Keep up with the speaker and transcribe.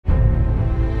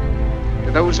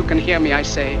To those who can hear me, I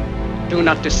say, do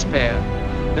not despair.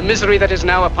 The misery that is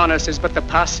now upon us is but the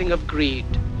passing of greed,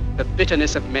 the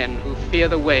bitterness of men who fear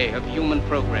the way of human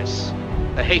progress.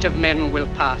 The hate of men will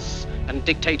pass, and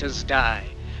dictators die,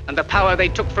 and the power they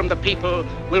took from the people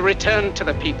will return to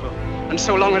the people. And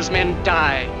so long as men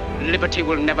die, liberty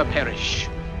will never perish.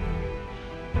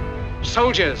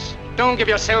 Soldiers, don't give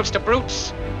yourselves to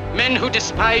brutes. Men who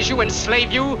despise you,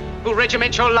 enslave you, who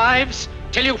regiment your lives,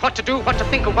 tell you what to do, what to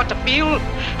think, and what to feel,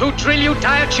 who drill you,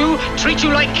 diet you, treat you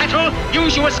like cattle,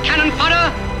 use you as cannon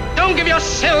fodder. Don't give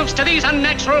yourselves to these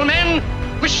unnatural men,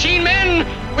 machine men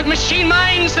with machine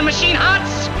minds and machine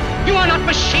hearts. You are not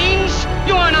machines,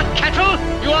 you are not cattle,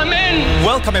 you are men.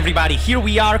 Welcome everybody, here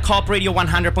we are, Co-op Radio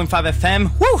 100.5 FM.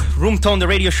 Woo! Room Tone, the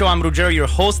radio show. I'm Ruggero, your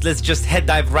host. Let's just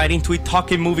dive right into it,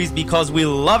 talking movies because we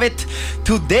love it.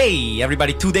 Today,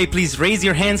 everybody, please raise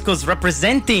your hands because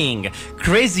representing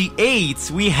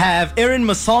Crazy8s, we have Erin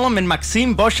Mussolum and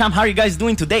Maxime Beauchamp. How are you guys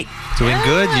doing today? Doing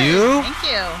good, you? Thank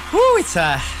you. Woo, it's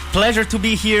a pleasure to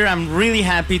be here. I'm really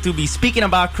happy to be speaking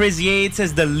about Crazy8s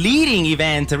as the leading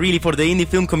event really for the indie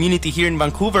film community here in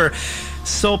Vancouver.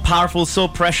 So powerful, so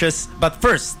precious. But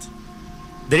first,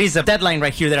 there is a deadline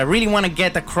right here that I really want to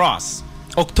get across.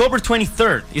 October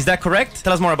 23rd, is that correct?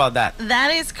 Tell us more about that.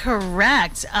 That is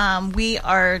correct. We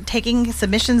are taking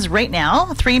submissions right now,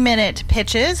 3-minute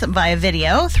pitches via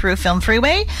video through Film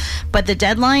Freeway. But the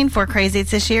deadline for Crazy8s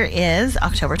this year is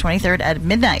October 23rd at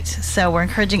midnight. So we're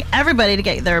encouraging everybody to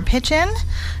get their pitch in.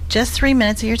 Just 3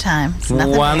 minutes of your time. It's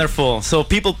nothing Wonderful. big. So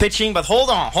people pitching, but hold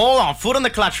on. Foot on the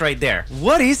clutch right there.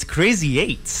 What is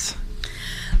Crazy8s?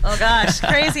 Oh gosh,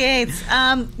 Crazy8s.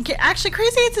 Actually,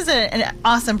 Crazy8s is an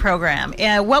awesome program.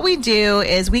 What we do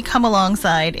is we come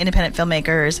alongside independent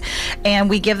filmmakers and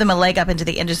we give them a leg up into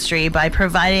the industry by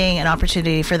providing an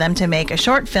opportunity for them to make a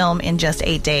short film in just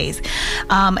 8 days.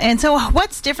 And so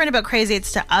what's different about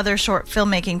Crazy8s to other short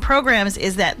filmmaking programs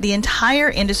is that the entire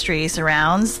industry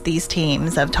surrounds these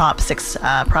teams of top 6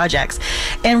 projects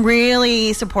and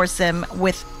really supports them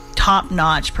with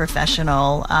top-notch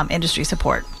professional industry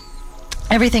support.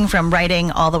 Everything from writing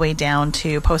all the way down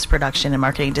to post-production and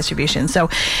marketing distribution. So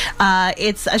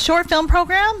it's a short film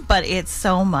program, but it's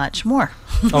so much more.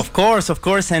 Of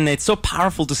course. And it's so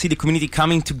powerful to see the community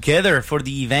coming together for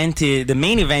the event, the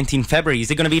main event in February.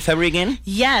 Is it going to be February again?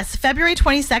 Yes, February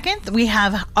 22nd, we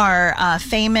have our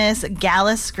famous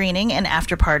gala screening and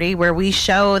after party where we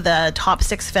show the top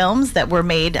 6 films that were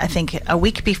made, I think, a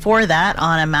week before that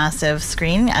on a massive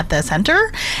screen at the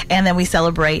center. And then we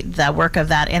celebrate the work of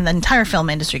that and the entire film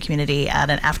industry community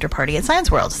at an after party at Science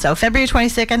World. So February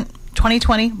 22nd,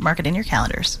 2020, mark it in your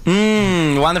calendars.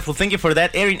 Wonderful. Thank you for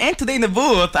that, Erin. And today in the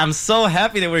booth, I'm so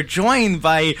happy that we're joined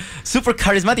by super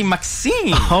charismatic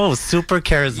Maxime. Oh, super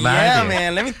charismatic. Yeah,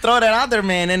 man. Let me throw that out there,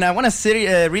 man. And I want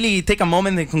to really take a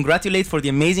moment and congratulate for the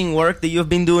amazing work that you've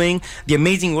been doing, the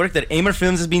amazing work that Amer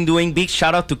Films has been doing. Big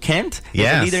shout out to Kent,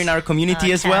 yes, a leader in our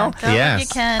community as well.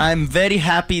 Yes. I'm very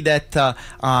happy that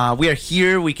we are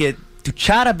here. We get to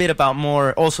chat a bit about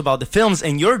the films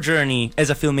and your journey as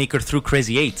a filmmaker through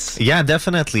Crazy8s. Yeah,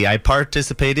 definitely. I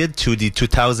participated to the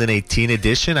 2018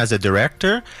 edition as a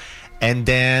director. And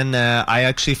then I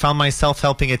actually found myself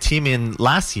helping a team in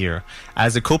last year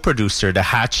as a co-producer, the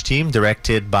Hatch team,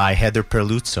 directed by Heather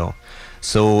Perluzzo.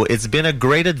 So it's been a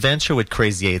great adventure with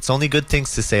Crazy8s. Only good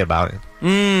things to say about it.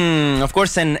 Of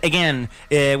course, and again,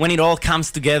 when it all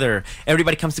comes together,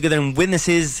 everybody comes together and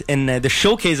witnesses and the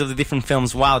showcase of the different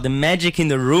films. Wow, the magic in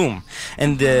the room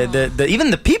and the even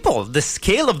the people, the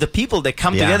scale of the people that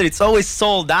come together. It's always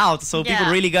sold out, so people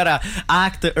really gotta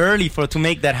act early to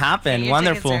make that happen.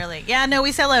 Wonderful. Early. Yeah, no,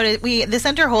 we sell out. The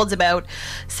center holds about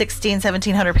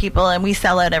 1,700 people, and we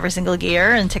sell out every single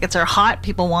year. And tickets are hot.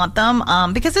 People want them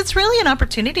because it's really an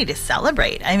opportunity to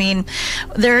celebrate. I mean,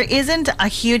 there isn't a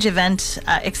huge event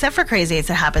except for Crazy8s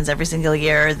that happens every single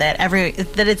year that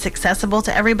it's accessible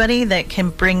to everybody, that can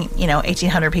bring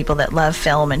 1,800 people that love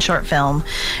film and short film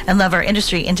and love our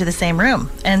industry into the same room.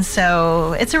 And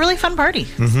so it's a really fun party.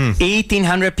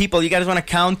 1,800 people. You guys want to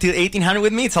count till 1,800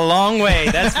 with me? It's a long way,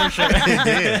 that's for sure.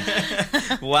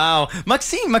 Wow.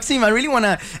 Maxime, I really want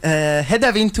to head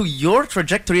dive into your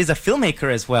trajectory as a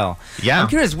filmmaker as well. Yeah. I'm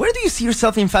curious, where do you see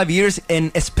yourself in 5 years,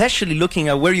 and especially looking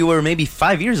at where you were maybe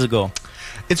 5 years ago?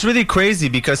 It's really crazy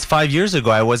because 5 years ago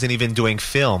I wasn't even doing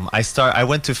film. I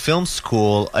went to film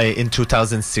school in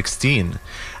 2016.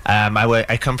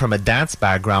 I come from a dance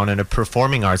background and a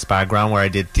performing arts background where I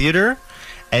did theater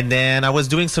And then I was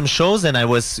doing some shows and I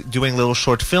was doing little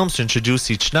short films to introduce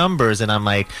each numbers. And I'm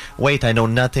like, wait, I know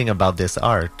nothing about this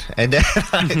art. And then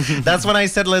that's when I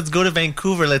said, let's go to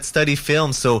Vancouver, let's study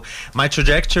film. So my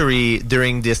trajectory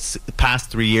during this past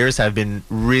 3 years have been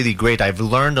really great. I've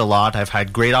learned a lot. I've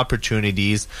had great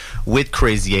opportunities with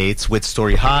Crazy8s, with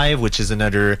Story Hive, which is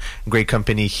another great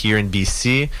company here in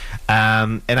BC.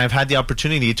 And I've had the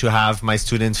opportunity to have my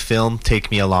students' film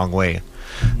take me a long way.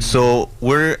 So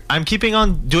I'm keeping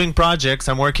on doing projects.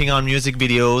 I'm working on music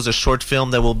videos, a short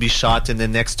film that will be shot in the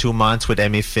next 2 months with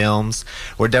MA Films.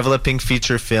 We're developing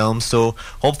feature films. So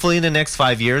hopefully in the next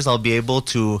 5 years, I'll be able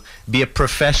to be a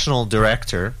professional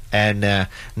director and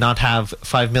not have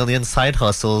 5 million side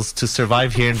hustles to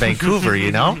survive here in Vancouver,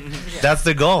 you know? That's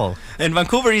the goal. And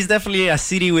Vancouver is definitely a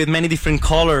city with many different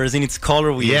colors in its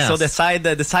color wheel. Yes. So the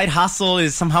side hustle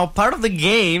is somehow part of the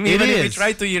game. Even if we is.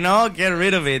 try to, get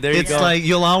rid of it. There you go. It's like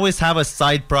you'll always have a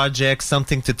side project,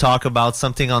 something to talk about,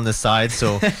 something on the side.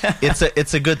 So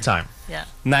it's a good time. Yeah.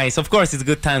 Nice. Of course, it's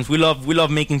good times. We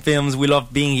love making films. We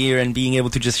love being here and being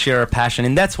able to just share our passion.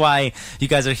 And that's why you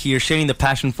guys are here, sharing the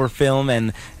passion for film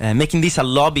and making this a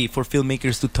lobby for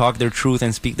filmmakers to talk their truth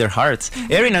and speak their hearts.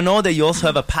 Erin, I know that you also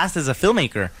have a past as a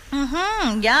filmmaker.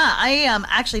 Yeah, I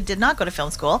actually did not go to film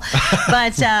school,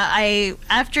 but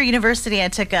after university I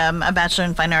took a Bachelor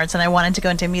in Fine Arts, and I wanted to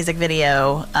go into music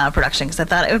video production because I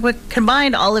thought it would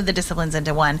combine all of the disciplines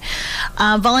into one.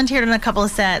 Volunteered on a couple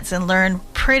of sets and learned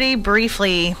pretty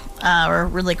briefly or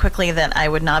really quickly that I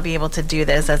would not be able to do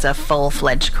this as a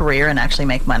full-fledged career and actually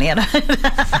make money out of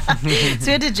it. So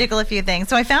we had to jiggle a few things.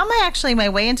 So I found my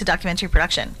way into documentary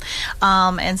production,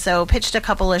 and so pitched a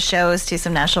couple of shows to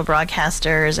some national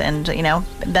broadcasters, and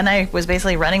then I was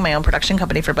basically running my own production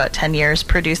company for about 10 years,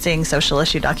 producing social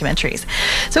issue documentaries.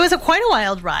 So it was quite a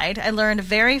wild ride. I learned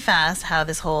very fast how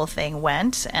this whole thing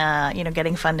went,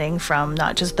 getting funding from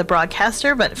not just the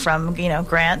broadcaster, but from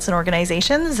grants and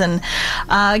organizations, and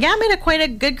I made quite a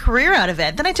good career out of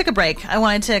it. Then I took a break. I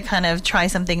wanted to kind of try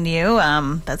something new.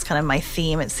 That's kind of my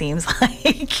theme, it seems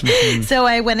like. So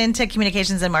I went into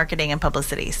communications and marketing and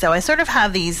publicity. So I sort of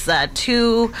have these ride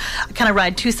two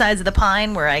sides of the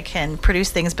pine, where I can produce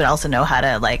things, but also know how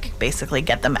to basically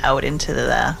get them out into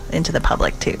the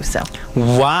public too. So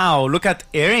wow, look at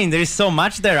Erin. There is so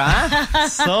much there, huh?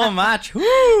 So much. Woo!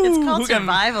 It's called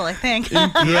survival, I think.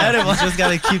 Incredible. Just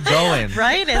gotta keep going.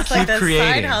 Right? It's like the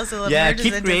side hustle. Yeah,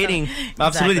 keep creating. Absolutely.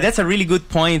 Exactly. That's a really good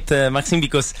point, Maxime,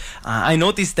 because I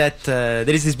noticed that there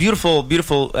is this beautiful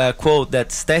quote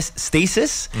that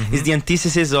stasis is the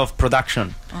antithesis of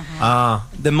production.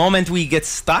 The moment we get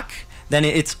stuck, then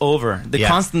it's over. The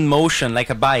constant motion,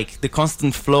 like a bike, the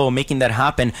constant flow, making that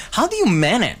happen. How do you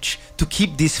manage to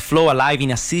keep this flow alive in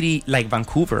a city like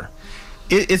Vancouver?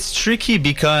 It's tricky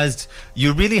because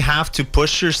you really have to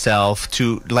push yourself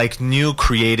to new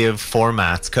creative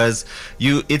formats, because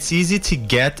it's easy to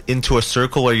get into a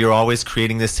circle where you're always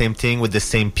creating the same thing with the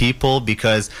same people,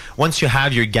 because once you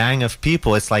have your gang of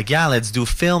people, it's like, yeah, let's do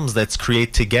films, let's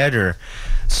create together.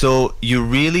 So you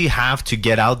really have to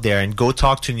get out there and go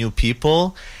talk to new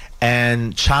people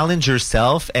and challenge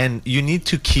yourself, and you need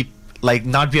to keep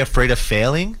not be afraid of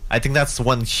failing. I think that's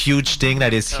one huge thing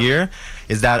that is here,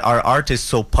 is that our art is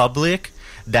so public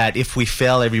that if we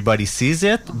fail, everybody sees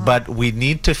it, but we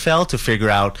need to fail to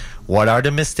figure out what are the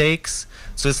mistakes.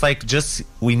 So it's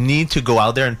we need to go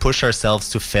out there and push ourselves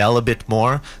to fail a bit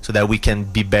more so that we can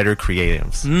be better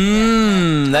creatives.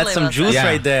 That's some juice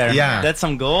right there. Yeah. That's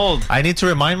some gold. I need to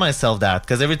remind myself that,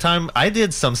 because every time I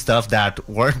did some stuff that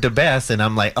weren't the best, and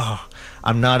I'm like, oh,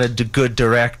 I'm not a good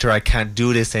director, I can't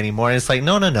do this anymore. And it's like,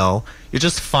 no. You're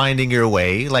just finding your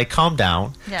way. Calm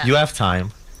down. Yeah. You have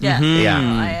time. Yeah.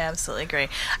 I absolutely agree.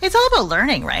 It's all about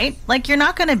learning, right? You're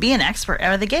not going to be an expert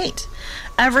out of the gate.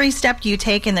 Every step you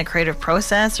take in the creative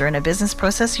process or in a business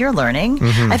process, you're learning.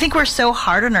 I think we're so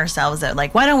hard on ourselves that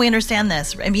why don't we understand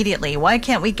this immediately? Why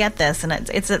can't we get this? And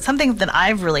it's something that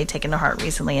I've really taken to heart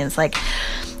recently. And it's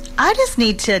I just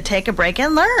need to take a break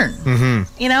and learn,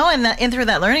 and through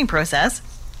that learning process,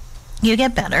 you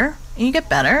get better. And you get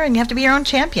better, and you have to be your own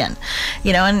champion,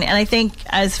 and I think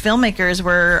as filmmakers,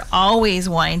 we're always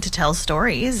wanting to tell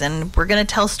stories, and we're going to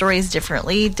tell stories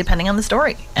differently depending on the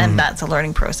story, and that's a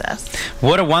learning process.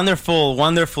 What a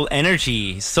wonderful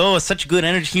energy. Such good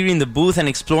energy here in the booth and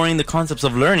exploring the concepts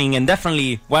of learning, and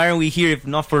definitely, why are we here if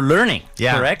not for learning?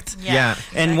 Correct? Yeah.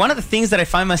 And one of the things that I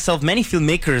find myself, many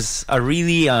filmmakers are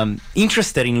really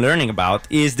interested in learning about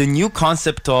is the new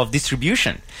concept of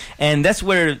distribution. And that's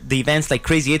where the events like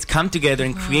Crazy8s come together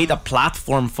and create a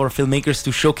platform for filmmakers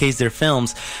to showcase their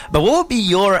films. But what would be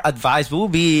your advice? What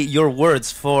would be your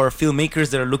words for filmmakers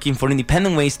that are looking for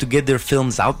independent ways to get their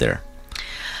films out there?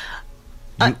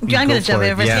 I'm going to jump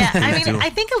in first. Yeah, I please mean, do. I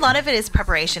think a lot of it is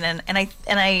preparation, and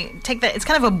I take that. It's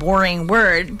kind of a boring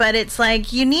word, but it's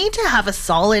like you need to have a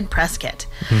solid press kit.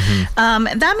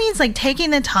 That means like taking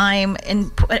the time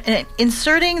and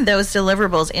inserting those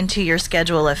deliverables into your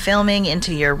schedule of filming,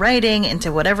 into your writing,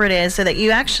 into whatever it is, so that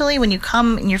you actually, when you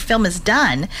come and your film is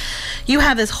done, you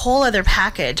have this whole other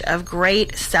package of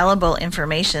great sellable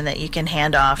information that you can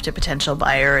hand off to potential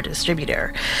buyer or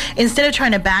distributor, instead of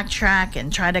trying to backtrack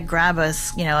and try to grab a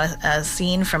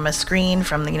scene from a screen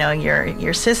from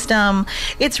your system.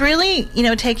 It's really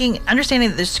understanding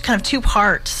that there's kind of two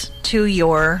parts to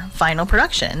your final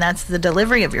production. That's the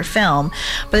delivery of your film,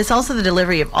 but it's also the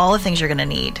delivery of all the things you're going to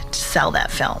need to sell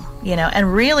that film,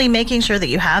 and really making sure that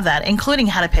you have that, including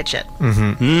how to pitch it.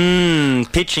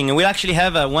 Pitching. And we'll actually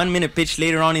have a 1-minute pitch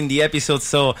later on in the episode,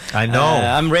 so I know.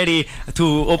 I'm ready to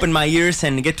open my ears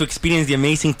and get to experience the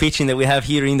amazing pitching that we have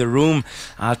here in the room.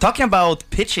 Talking about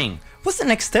pitching, what's the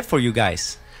next step for you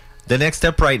guys? The next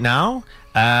step right now?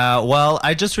 Well,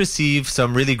 I just received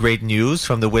some really great news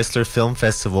from the Whistler Film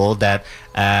Festival that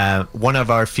one of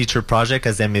our feature projects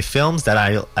as MA Films that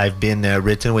I've been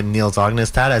written with Niels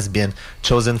Ognestad has been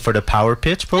chosen for the Power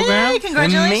Pitch program. Yay,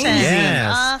 congratulations. Amazing.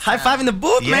 Yes. Awesome. High five in the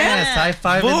booth, man. Yes, high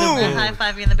five in the Boom. booth. High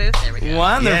five you in the booth. There we go.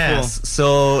 Wonderful. Yes.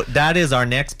 So that is our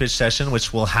next pitch session,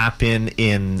 which will happen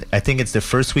in, I think it's the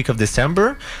first week of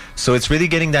December. So it's really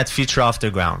getting that feature off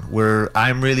the ground, where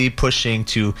I'm really pushing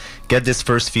to get this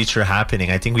first feature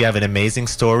happening. I think we have an amazing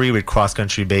story with Cross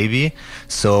Country Baby.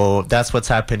 So that's what's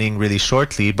happening really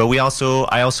shortly. But I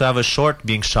also have a short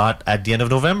being shot at the end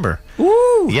of November.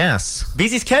 Ooh. Yes.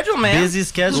 Busy schedule, man. Busy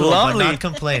schedule, Lovely. but not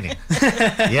complaining.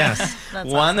 Yes. That's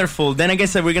Wonderful. Then I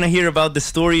guess that we're going to hear about the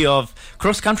story of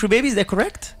Cross Country Baby. Is that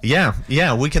correct? Yeah.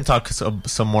 We can talk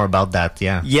some more about that.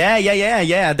 Yeah.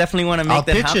 Yeah. I definitely want to make I'll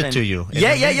that pitch happen. it to you.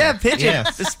 Yeah. Pitch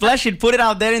Yes. it. Splash it. Put it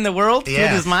out there in the world through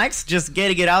Yes. these mics. Just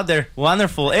get it out there.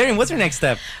 Wonderful. Erin, what's your next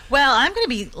step? Well, I'm going to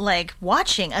be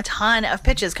watching a ton of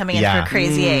pitches coming in Yeah. for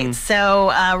Crazy 8s.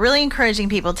 So really encouraging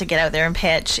people to get out there and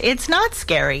pitch. It's not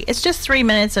scary. It's just 3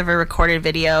 minutes of a recorded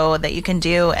video that you can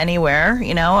do anywhere.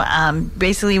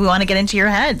 Basically, we want to get into your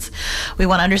heads. We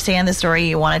want to understand the story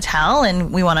you want to tell,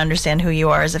 and we want to understand who you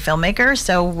are as a filmmaker.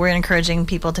 So we're encouraging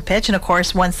people to pitch. And of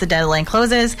course, once the deadline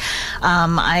closes,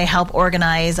 I help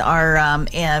organize our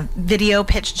video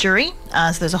pitch jury.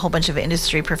 So there's a whole bunch of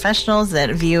industry professionals that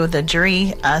view the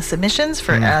jury submissions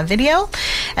for video.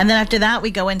 And then after that,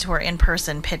 we go into our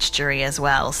in-person pitch jury as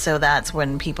well. So that's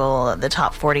when the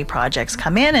top 40 projects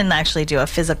come in and actually do a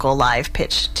physical live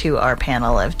pitch to our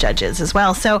panel of judges as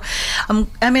well. So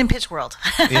I'm in pitch world.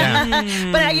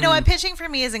 Yeah. But pitching for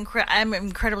me is I'm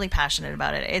incredibly passionate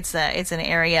about it. It's an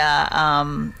area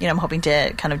I'm hoping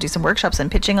to kind of do some workshops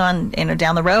and pitching on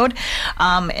down the road.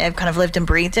 I've kind of lived and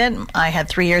breathed it. I had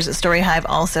 3 years at Story Hive,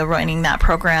 also running that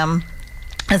program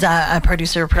as a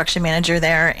producer, production manager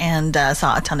there, and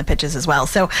saw a ton of pitches as well.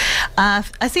 So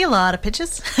I see a lot of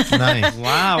pitches. Nice.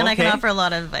 Wow. And I can okay. offer a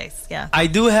lot of advice. Yeah. I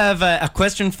do have a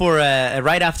question for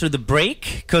right after the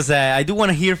break, because I do want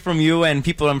to hear from you, and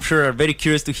people I'm sure are very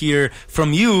curious to hear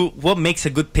from you what makes a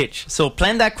good pitch. So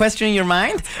plan that question in your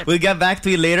mind. We'll get back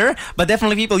to it later. But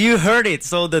definitely, people, you heard it.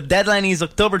 So the deadline is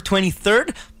October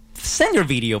 23rd. Send your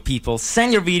video, people.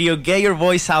 Send your video. Get your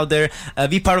voice out there.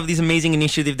 Be part of this amazing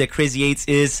initiative that Crazy8s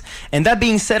is. And that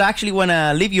being said, I actually want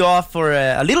to leave you off for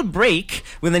a little break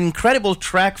with an incredible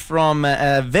track from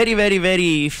a very, very,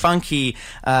 very funky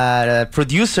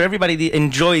producer. Everybody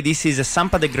enjoy. This is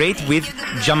Sampa the Great with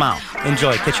Jamal.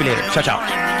 Enjoy. Catch you later. Ciao, ciao.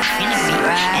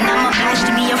 And I'm obliged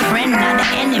to be your friend, not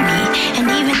an enemy. And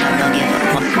even though don't give a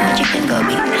fuck what you think of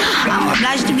me, I'm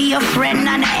obliged to be your friend,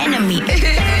 not an enemy.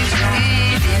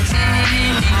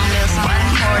 One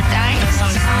more time.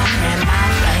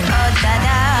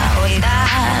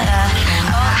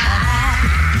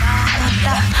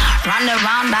 Run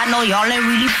around, I know y'all ain't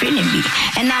really feeling me.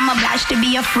 And I'm obliged to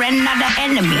be a friend, not an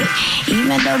enemy.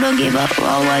 Even though don't give a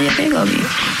fuck what you think of me,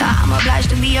 I'm obliged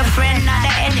to be a friend, not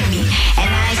an enemy. And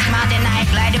I ain't smiled and I ain't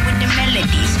glided with the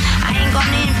melodies. I ain't gone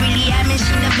in really, I haven't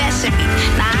seen the best of me.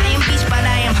 Now I am peace, but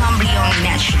I am humbly only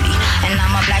naturally. And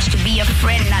I'm obliged to be a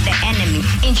friend, not an enemy.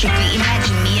 Intricately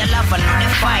imagine me a lover, not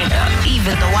a fighter.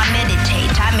 Even though I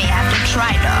meditate, I may have to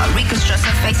try to reconstruct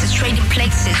some faces, trading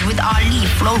places with Ali.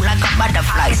 Flow like a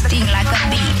butterfly, sting like a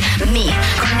bee. Me,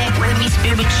 connect with me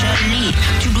spiritually.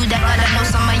 To do that, gotta know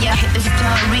some of your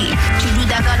history. To do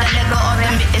that, gotta let go of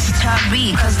them history.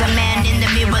 sorry, cause the man in the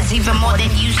mirror's even more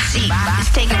than you see. It's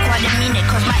taking quite a minute,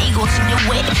 cause my ego took the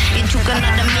way. It took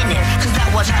another minute, cause that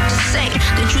was hard to say.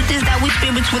 The truth is that we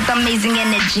spirits with amazing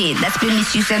energy. That's been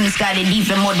misused and misguided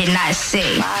even more than I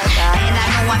say. And I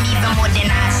know I'm even more than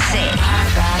I say.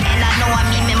 And I know I'm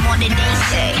even more than they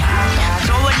say.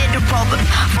 Throw a little problem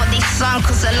for this song,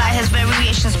 cause a lie has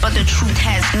variations, but the truth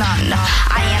has none.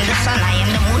 I am the sun, I am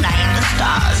the moon, I am the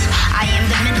stars. I am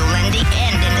the middle and the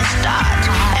end and the start.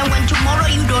 And when tomorrow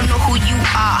you don't know who you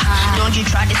are, don't you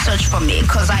try to search for me,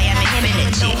 cause I am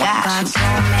infinity. And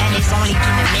it's only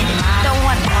been a minute. Don't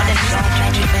want more than so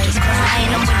many days, cause I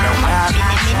ain't no window. It's been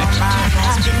a minute.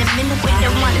 It's been a minute. Wait,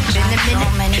 don't want it. It's been a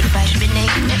minute. It's been a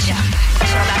minute.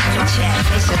 So I can check.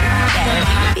 It's a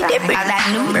that. I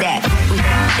knew that.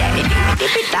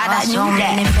 I knew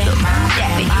that.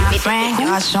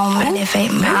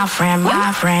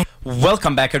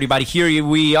 Welcome back, everybody. Here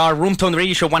we are, Room Tone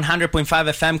Radio Show 100.5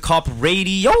 FM Cop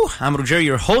Radio. I'm Roger,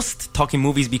 your host, talking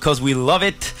movies because we love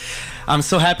it. I'm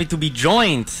so happy to be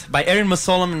joined by Erin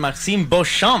Mussolum and Maxime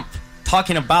Beauchamp,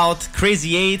 talking about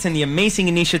Crazy8s and the amazing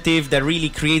initiative that really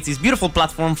creates this beautiful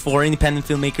platform for independent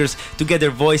filmmakers to get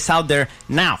their voice out there.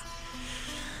 Now,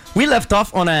 we left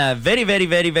off on a very, very,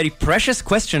 very, very precious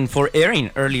question for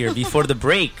Erin earlier before the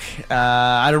break.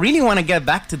 I really want to get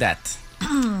back to that.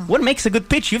 What makes a good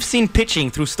pitch? You've seen pitching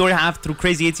through StoryHaft, through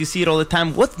Crazy8s. You see it all the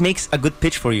time. What makes a good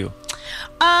pitch for you?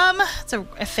 It's a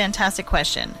fantastic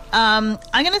question. I'm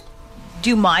going to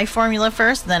do my formula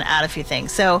first and then add a few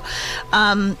things. So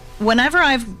whenever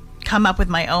I've come up with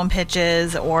my own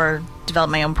pitches or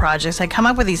develop my own projects, I come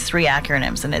up with these three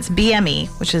acronyms, and it's BME,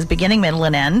 which is beginning, middle,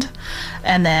 and end,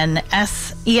 and then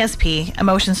ESP,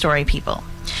 emotion, story, people.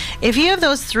 If you have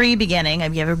those three beginning,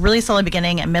 if you have a really solid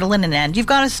beginning, a middle, and an end, you've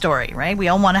got a story, right? We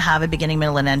all want to have a beginning,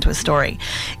 middle, and end to a story.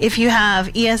 If you have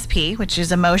ESP, which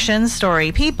is emotion,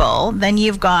 story, people, then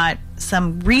you've got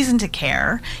some reason to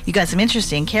care. You've got some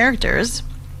interesting characters.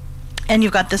 And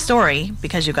you've got the story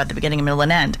because you've got the beginning, middle,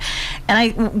 and end.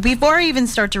 And before I even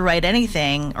start to write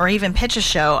anything or even pitch a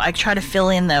show, I try to fill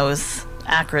in those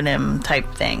acronym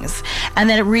type things. And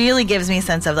then it really gives me a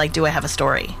sense of, like, do I have a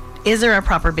story? Is there a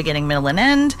proper beginning, middle, and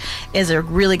end? Is there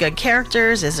really good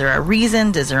characters? Is there a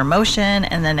reason? Is there emotion?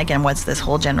 And then again, what's this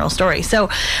whole general story?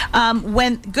 So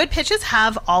when good pitches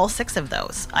have all six of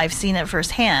those, I've seen it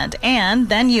firsthand. And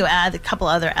then you add a couple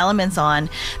other elements on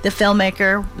the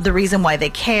filmmaker, the reason why they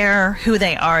care, who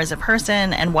they are as a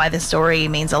person, and why the story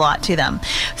means a lot to them.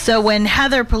 So when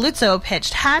Heather Paluzzo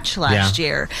pitched Hatch last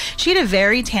year, she had a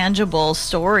very tangible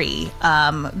story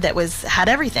that had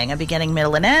everything, a beginning,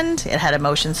 middle, and end. It had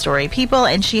emotion, story, people,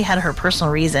 and she had her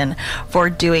personal reason for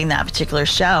doing that particular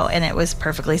show, and it was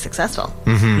perfectly successful.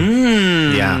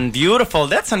 Beautiful.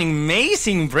 That's an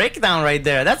amazing breakdown right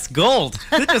there. That's gold.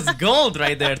 That's just gold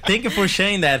right there. Thank you for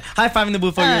sharing that. High five in the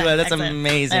booth for you. That's excellent.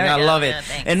 Amazing. I love it.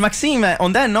 And Maxime,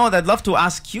 on that note, I'd love to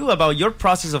ask you about your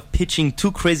process of pitching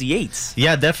to Crazy8s.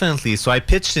 Yeah, definitely. So I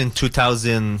pitched in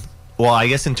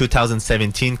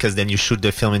 2017, because then you shoot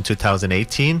the film in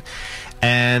 2018,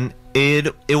 and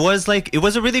it was a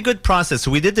really good process.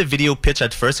 So we did the video pitch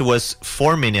at first. It was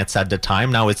 4 minutes at the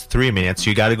time. Now it's 3 minutes.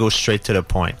 You got to go straight to the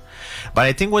point. But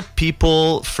I think what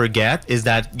people forget is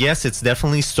that, yes, it's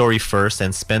definitely story first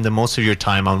and spend the most of your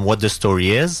time on what the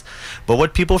story is. But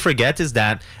what people forget is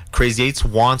that Crazy8s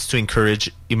wants to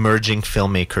encourage emerging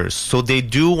filmmakers. So they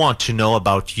do want to know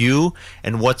about you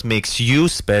and what makes you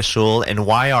special and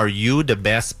why are you the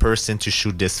best person to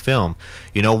shoot this film.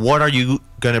 You know, what are you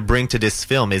going to bring to this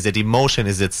film? Is it emotion?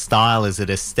 Is it style? Is it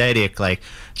aesthetic? Like,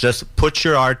 just put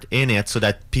your art in it so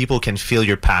that people can feel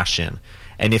your passion.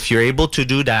 And if you're able to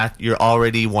do that, you're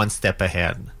already one step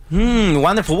ahead.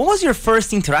 Wonderful. What was your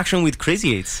first interaction with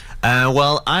Crazy8s?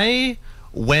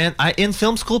 In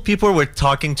film school, people were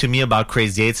talking to me about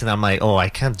Crazy8s, and I'm like, oh, I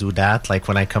can't do that. Like,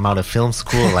 when I come out of film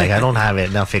school, like, I don't have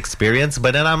enough experience.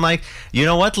 But then I'm like, you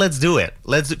know what? Let's do it.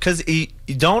 Because you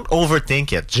don't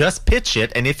overthink it. Just pitch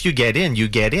it, and if you get in, you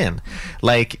get in.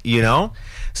 Like, you know?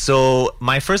 So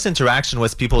my first interaction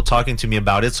was people talking to me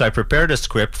about it. So I prepared a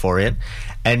script for it,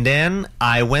 and then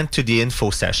I went to the info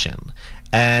session.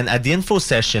 And at the info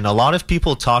session, a lot of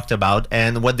people talked about,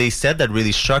 and what they said that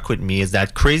really struck with me is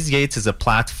that Crazy8s is a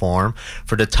platform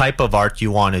for the type of art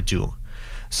you want to do.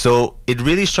 So it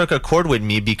really struck a chord with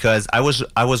me because I was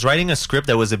writing a script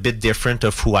that was a bit different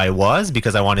of who I was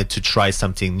because I wanted to try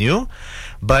something new.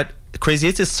 But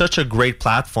Crazy8s is such a great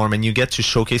platform, and you get to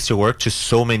showcase your work to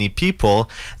so many people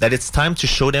that it's time to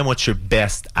show them what you're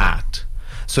best at.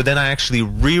 So then I actually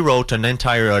rewrote an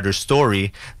entire other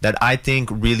story that I think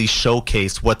really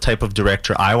showcased what type of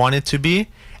director I wanted to be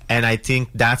And I think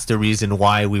that's the reason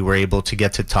why we were able to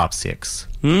get to top 6.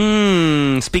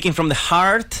 Speaking from the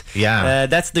heart,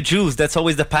 that's the juice. That's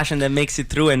always the passion that makes it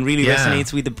through and really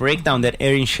resonates with the breakdown that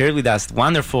Erin shared with us.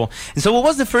 Wonderful. And so what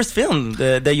was the first film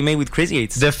that you made with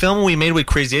Crazy8s? The film we made with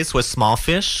Crazy8s was Small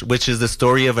Fish, which is the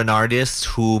story of an artist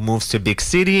who moves to a big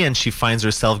city and she finds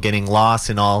herself getting lost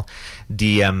in all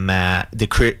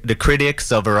the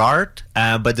critics of her art,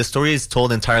 but the story is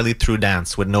told entirely through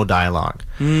dance with no dialogue.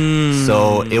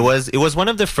 So it was one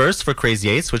of the first for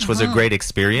Crazy8s, which was a great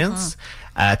experience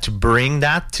to bring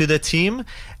that to the team,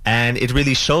 and it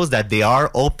really shows that they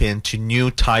are open to new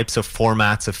types of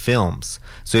formats of films.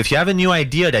 So if you have a new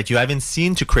idea that you haven't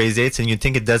seen to Crazy8s and you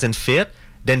think it doesn't fit,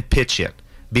 then pitch it,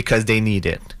 because they need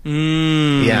it.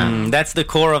 That's the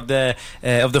core of the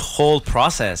whole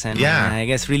process, and I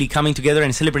guess really coming together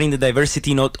and celebrating the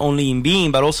diversity not only in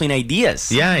being but also in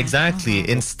ideas. Yeah, exactly.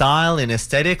 In style, in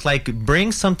aesthetic, like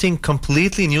bring something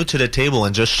completely new to the table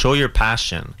and just show your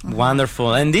passion.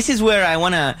 Wonderful. And this is where I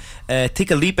want to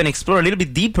take a leap and explore a little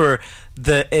bit deeper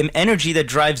the energy that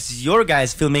drives your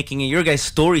guys' filmmaking and your guys'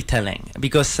 storytelling.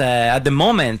 Because at the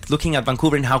moment, looking at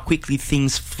Vancouver and how quickly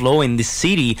things flow in this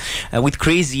city, with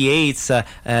Crazy8s,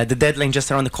 the deadline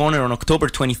just around the corner on October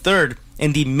 23rd,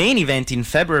 and the main event in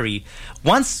February,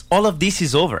 once all of this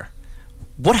is over,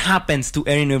 what happens to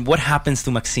Erin and what happens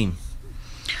to Maxime?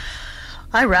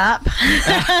 I rap.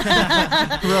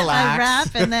 Relax. I rap,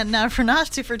 and then for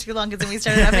not too long, because then we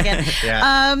started up again.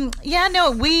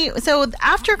 So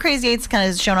after Crazy8s kind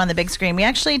of shown on the big screen, we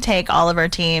actually take all of our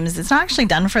teams. It's not actually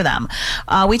done for them.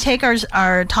 We take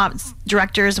our top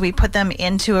directors, we put them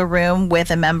into a room with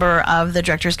a member of the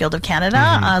Directors Guild of Canada.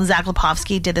 Zach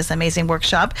Lepovsky did this amazing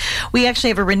workshop. We actually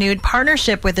have a renewed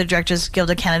partnership with the Directors Guild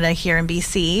of Canada here in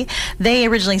BC. They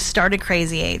originally started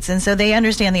Crazy8s, and so they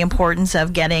understand the importance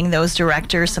of getting those directors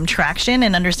some traction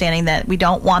and understanding that we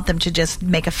don't want them to just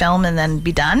make a film and then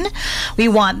be done. We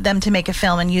want them to make a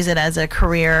film and use it as a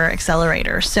career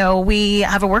accelerator. So we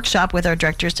have a workshop with our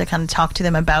directors to kind of talk to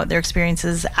them about their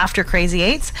experiences after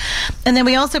Crazy8s. And then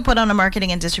we also put on a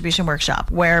marketing and distribution workshop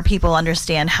where people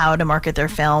understand how to market their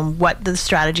film, what the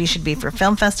strategy should be for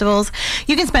film festivals.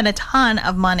 You can spend a ton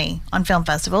of money on film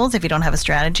festivals if you don't have a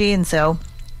strategy, and so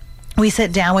we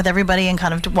sit down with everybody and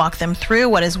kind of walk them through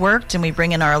what has worked, and we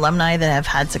bring in our alumni that have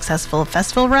had successful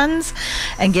festival runs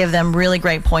and give them really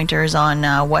great pointers on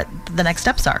what the next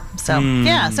steps are. So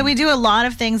so we do a lot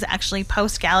of things actually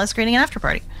post gala screening and after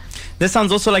party. That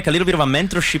sounds also like a little bit of a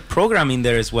mentorship program in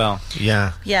there as well.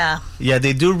 Yeah,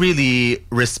 they do really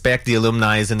respect the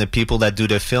alumni and the people that do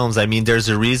the films. I mean, there's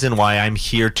a reason why I'm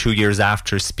here 2 years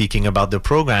after speaking about the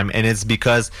program, and it's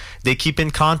because they keep in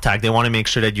contact. They want to make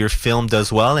sure that your film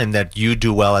does well and that you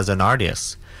do well as an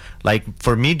artist. Like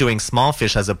for me, doing Small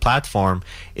Fish as a platform,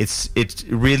 it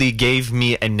really gave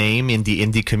me a name in the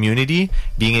indie community,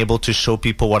 being able to show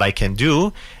people what I can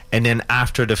do. And then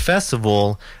after the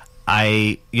festival,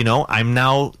 I'm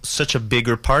now such a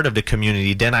bigger part of the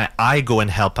community. Then I go and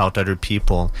help out other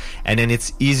people, and then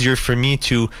it's easier for me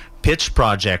to pitch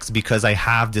projects because I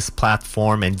have this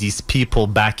platform and these people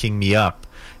backing me up,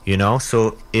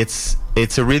 so it's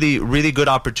a really, really good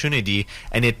opportunity,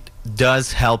 and it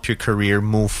does help your career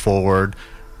move forward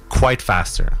quite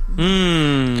faster.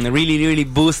 Really, really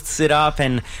boosts it up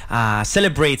and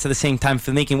celebrates at the same time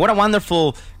filmmaking. What a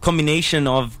wonderful combination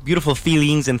of beautiful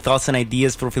feelings and thoughts and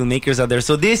ideas for filmmakers out there.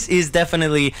 So this is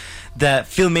definitely the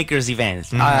filmmakers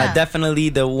event. Definitely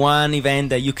the one event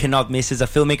that you cannot miss as a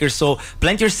filmmaker. So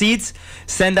plant your seeds,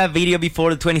 send that video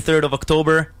before the 23rd of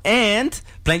October, and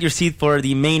plant your seed for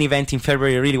the main event in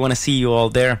February. I really want to see you all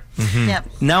there.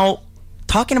 Now,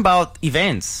 talking about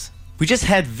events, we just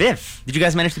had VIF. Did you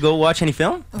guys manage to go watch any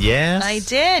film? Yes. I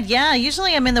did, yeah.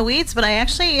 Usually I'm in the weeds, but I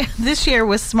actually, this year,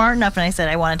 was smart enough, and I said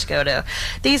I wanted to go to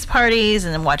these parties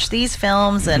and then watch these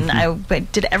films, and I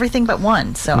did everything but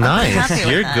one. So nice. I'm happy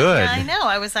with You're that. good. Yeah, I know.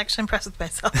 I was actually impressed with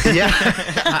myself. Yeah.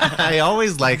 I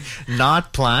always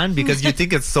not plan because you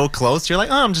think it's so close. You're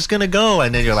like, oh, I'm just going to go.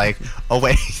 And then you're like, oh,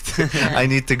 wait, I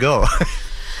need to go.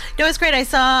 No, it was great. I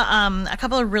saw a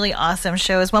couple of really awesome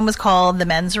shows. One was called The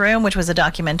Men's Room, which was a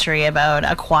documentary about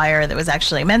a choir that was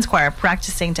actually a men's choir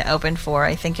practicing to open for,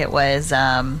 I think it was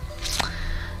not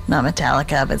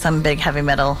Metallica, but some big heavy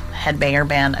metal headbanger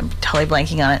band. I'm totally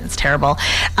blanking on it. It's terrible.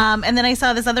 And then I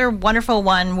saw this other wonderful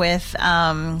one with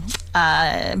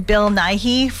Bill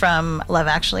Nighy from Love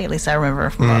Actually. At least I remember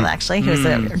from Love Actually. He was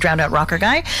a drowned out rocker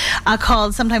guy,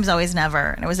 called Sometimes Always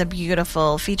Never. And it was a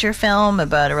beautiful feature film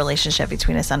about a relationship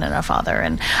between a son and a father.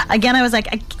 And again, I was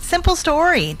like, a simple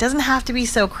story. It doesn't have to be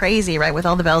so crazy, right, with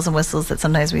all the bells and whistles that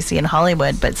sometimes we see in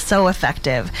Hollywood, but so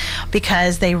effective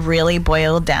because they really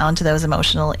boiled down to those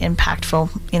emotional, impactful,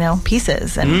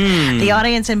 pieces. And the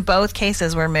audience in both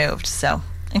cases were moved. So,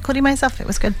 including myself, it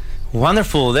was good.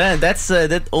 Wonderful.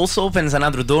 That also opens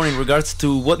another door in regards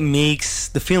to what makes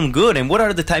the film good, and what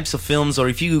are the types of films, or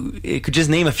if you could just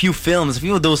name a few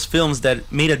of those films that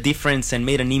made a difference and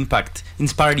made an impact,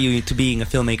 inspired you to being a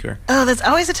filmmaker. Oh, that's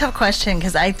always a tough question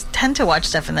because I tend to watch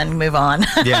stuff and then move on.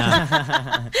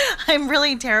 Yeah. I'm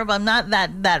really terrible. I'm not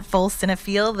that full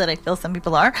cinephile that I feel some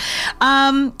people are.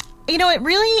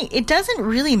 It doesn't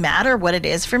really matter what it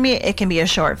is for me. It can be a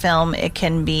short film. It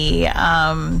can be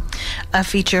a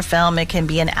feature film. It can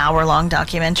be an hour-long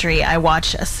documentary. I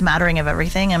watch a smattering of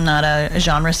everything. I'm not a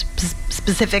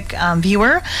genre-specific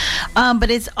viewer.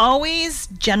 But it's always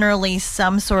generally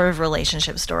some sort of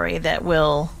relationship story that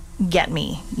will get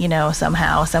me,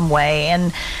 somehow, some way.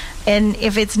 And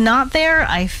if it's not there,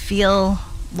 I feel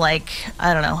like,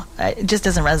 I don't know, it just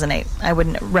doesn't resonate. I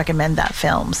wouldn't recommend that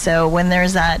film. So when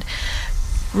there's that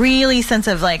really sense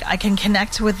of like I can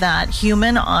connect with that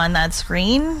human on that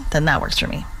screen, then that works for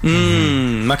me.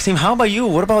 Maxime, how about you?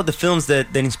 What about the films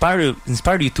that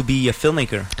inspired you to be a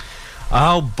filmmaker?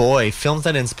 Oh boy, films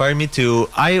that inspired me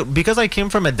because I came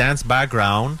from a dance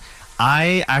background,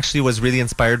 I actually was really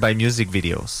inspired by music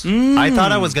videos. I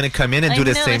thought I was going to come in and do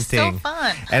the same thing. So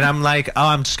fun. And I'm like,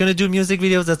 I'm just going to do music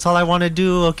videos. That's all I want to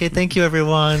do. Okay, thank you,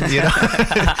 everyone. But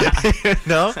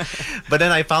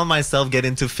then I found myself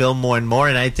getting to film more and more.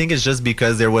 And I think it's just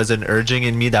because there was an urging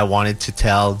in me that wanted to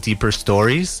tell deeper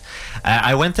stories.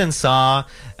 I went and saw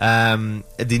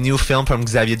the new film from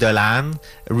Xavier Dolan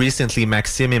recently,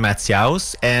 Maxime et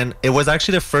Mathias, and it was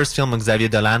actually the first film of Xavier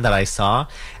Dolan that I saw,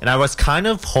 and I was kind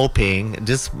of hoping,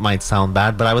 this might sound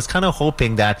bad, but I was kind of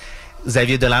hoping that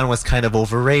Xavier Dolan was kind of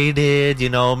overrated,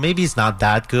 maybe he's not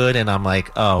that good, and I'm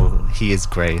like, oh, he is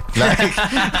great. I'm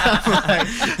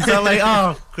like,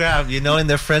 oh crap, in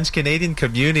the French Canadian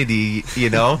community,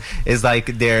 is like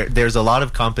there's a lot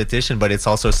of competition, but it's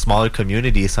also a smaller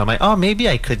community. So I'm like, oh, maybe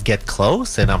I could get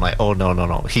close, and I'm like, oh no,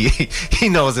 he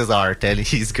knows his art and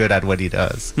he's good at what he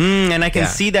does. And I can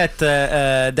see that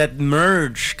that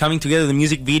merge coming together, the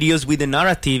music videos with the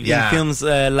narrative in films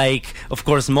like, of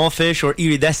course, Smallfish or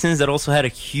Iridescence, that also had a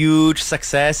huge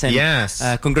success.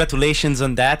 And congratulations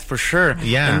on that for sure.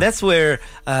 Yeah. And that's where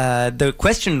the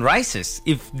question rises: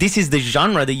 if this is the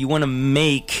genre that you want to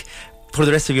make for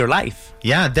the rest of your life.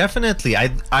 Yeah, definitely.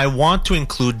 I want to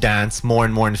include dance more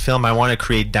and more in film. I want to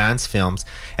create dance films.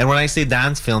 And when I say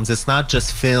dance films, it's not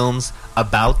just films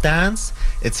about dance.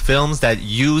 It's films that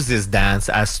uses dance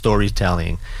as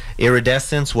storytelling.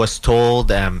 Iridescence was told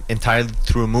entirely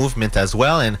through movement as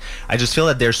well. And I just feel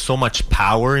that there's so much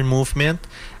power in movement.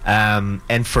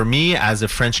 And for me, as a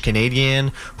French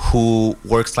Canadian who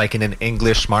works like in an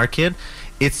English market,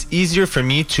 it's easier for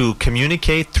me to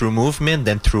communicate through movement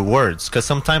than through words, because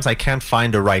sometimes I can't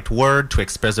find the right word to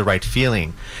express the right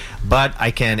feeling, but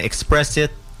I can express it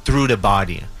through the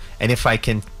body. And if I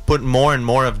can put more and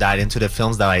more of that into the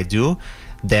films that I do,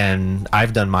 then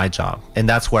I've done my job. And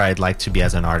that's where I'd like to be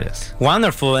as an artist.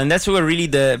 Wonderful. And that's where really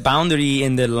the boundary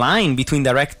and the line between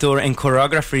director and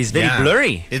choreographer is very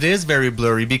blurry. It is very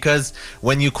blurry, because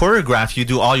when you choreograph, you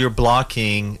do all your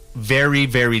blocking very,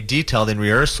 very detailed in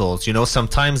rehearsals.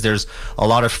 Sometimes there's a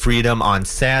lot of freedom on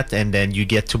set, and then you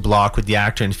get to block with the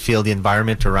actor and feel the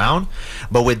environment around.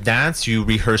 But with dance, you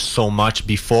rehearse so much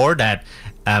before that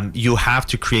you have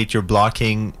to create your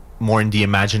blocking more in the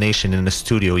imagination in the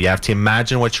studio. You have to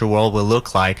imagine what your world will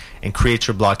look like and create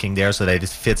your blocking there so that it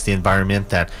fits the environment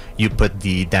that you put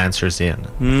the dancers in.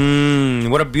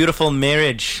 What a beautiful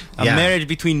marriage. A marriage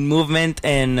between movement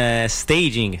and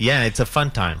staging. Yeah, it's a fun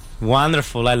time.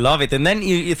 Wonderful. I love it. And then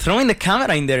you're throwing the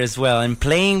camera in there as well and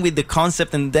playing with the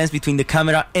concept and dance between the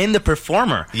camera and the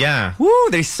performer. Yeah. Woo,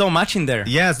 there's so much in there.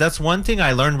 Yes, that's one thing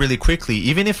I learned really quickly.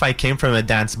 Even if I came from a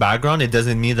dance background, it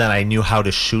doesn't mean that I knew how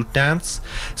to shoot dance.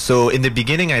 So in the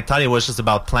beginning, I thought it was just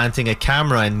about planting a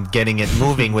camera and getting it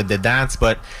moving with the dance.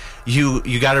 But you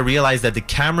got to realize that the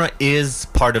camera is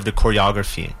part of the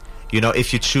choreography.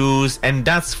 If you choose, and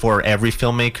that's for every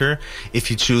filmmaker, if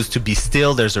you choose to be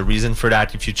still, there's a reason for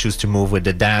that. If you choose to move with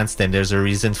the dance, then there's a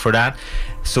reason for that.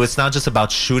 So it's not just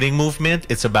about shooting movement.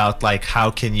 It's about like, how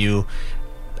can you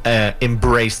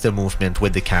embrace the movement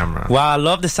with the camera. Wow, I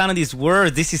love the sound of these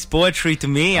words. This is poetry to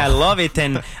me. I love it.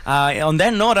 And on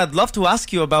that note, I'd love to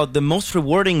ask you about the most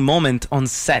rewarding moment on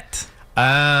set.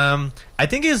 I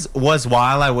think it was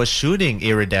while I was shooting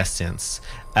Iridescence.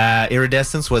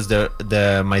 Iridescence was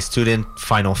my student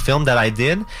final film that I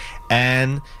did,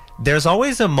 and there's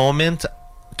always a moment,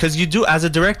 because you do, as a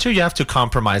director, you have to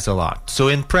compromise a lot. So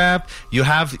in prep, you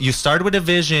start with a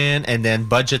vision, and then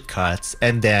budget cuts,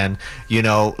 and then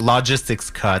logistics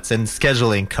cuts and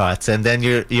scheduling cuts, and then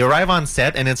you arrive on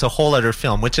set and it's a whole other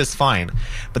film, which is fine.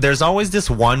 But there's always this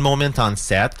one moment on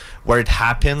set where it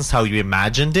happens how you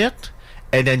imagined it,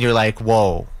 and then you're like,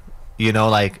 whoa,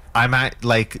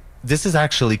 this is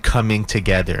actually coming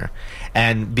together.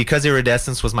 And because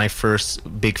Iridescence was my first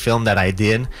big film that I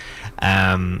did,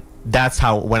 that's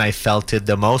when I felt it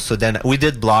the most. So then we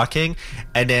did blocking,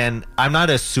 and then I'm not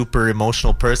a super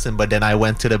emotional person, but then I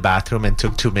went to the bathroom and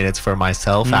took 2 minutes for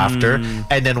myself after,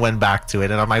 and then went back to it,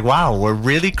 and I'm like, wow, we're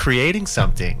really creating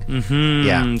something.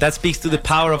 Yeah, that speaks to the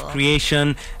power of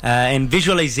creation, and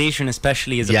visualization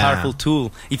especially is a powerful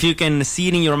tool. If you can see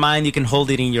it in your mind, you can hold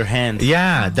it in your hand.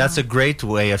 Yeah, that's a great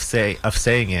way of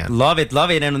saying it. Love it.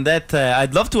 And on that,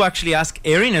 I'd love to actually ask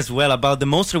Erin as well about the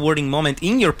most rewarding moment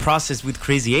in your process with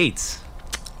Crazy8s.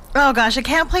 Oh gosh, I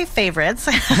can't play favorites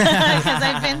because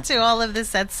I've been to all of the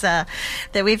sets that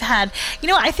we've had.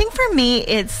 I think for me,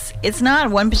 it's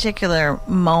not one particular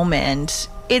moment.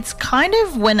 It's kind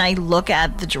of when I look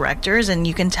at the directors and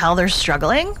you can tell they're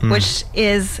struggling, which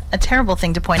is a terrible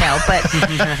thing to point out,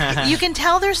 but you can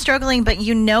tell they're struggling, but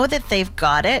you know that they've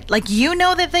got it. Like, you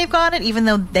know that they've got it, even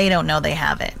though they don't know they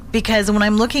have it. Because when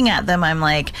I'm looking at them, I'm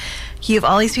like, you have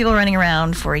all these people running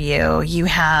around for you. You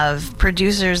have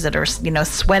producers that are,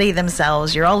 sweaty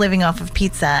themselves. You're all living off of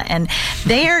pizza, and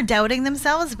they are doubting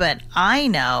themselves. But I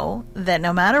know that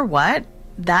no matter what,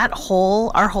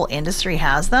 our whole industry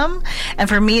has them. And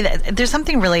for me, there's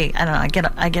something really, I don't know,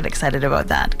 I get excited about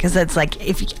that, because it's like,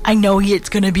 I know it's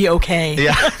going to be okay.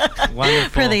 Yeah. Wonderful.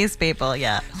 For these people.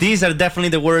 Yeah. These are definitely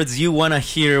the words you want to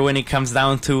hear when it comes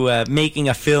down to making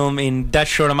a film in that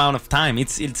short amount of time.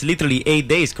 It's literally 8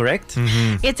 days, correct?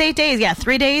 It's 8 days. Yeah.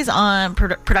 3 days on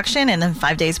production and then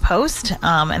 5 days post.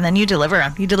 And then you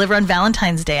deliver. You deliver on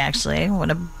Valentine's Day, actually.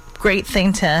 What a great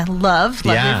thing to love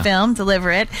your film, deliver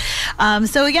it.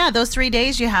 So yeah, those 3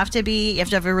 days you have to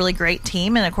have a really great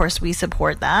team, and of course we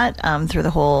support that through the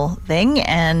whole thing.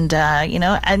 And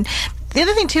and the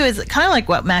other thing too is kind of like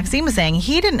what Maxime was saying.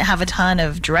 He didn't have a ton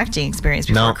of directing experience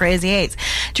before Crazy8s.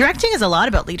 Directing is a lot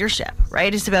about leadership,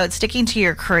 right? It's about sticking to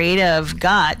your creative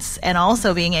guts and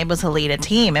also being able to lead a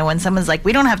team. And when someone's like,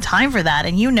 we don't have time for that,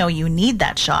 and you need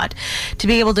that shot, to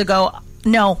be able to go,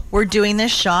 no, we're doing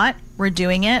this shot, we're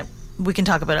doing it, we can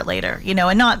talk about it later,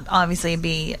 and not obviously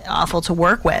be awful to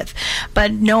work with,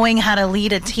 but knowing how to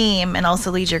lead a team and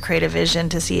also lead your creative vision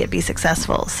to see it be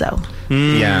successful. So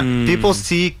yeah, people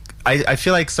see, I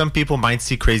feel like some people might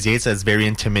see Crazy8s as very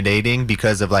intimidating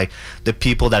because of like the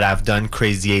people that have done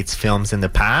Crazy8s films in the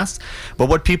past. But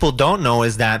what people don't know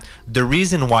is that the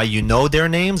reason why you know their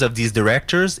names of these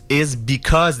directors is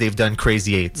because they've done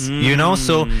Crazy8s,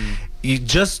 so you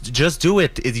just do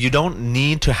it. You don't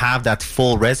need to have that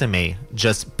full resume.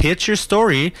 Just pitch your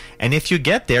story, and if you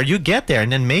get there,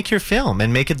 and then make your film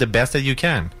and make it the best that you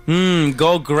can.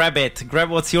 Go grab it. Grab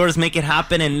what's yours, make it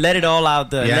happen, and let it all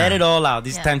out. Let it all out.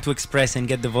 It's time to express and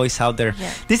get the voice out there.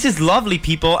 Yeah. This is lovely,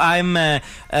 people. I'm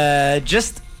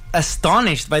just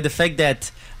astonished by the fact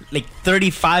that like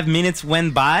 35 minutes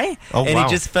went by, it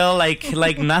just felt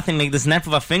like nothing, like the snap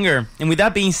of a finger. And with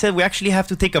that being said, we actually have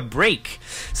to take a break.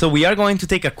 So we are going to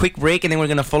take a quick break, and then we're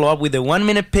going to follow up with the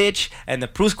 1-minute pitch and the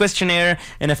Proust questionnaire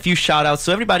and a few shout outs.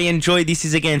 So everybody enjoy. This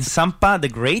is again Sampa the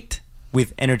Great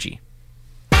with Energy.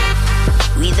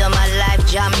 We the my life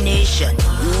jam nation.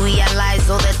 You realize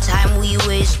all the time we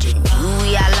wasting. You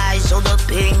realize all the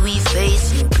pain we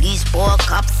facing. Please pour a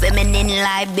cup feminine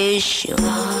libation.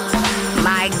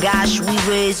 My gosh, we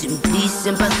raising. Please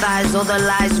sympathize all the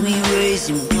lies we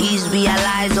raising. Please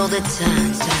realize all the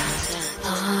time.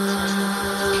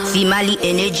 Female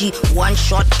energy, 1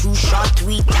 shot, 2 shot,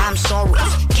 3 times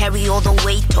sorrows. Carry all the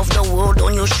weight of the world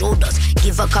on your shoulders.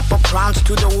 Give a couple crowns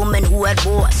to the woman who had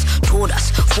bore us. Told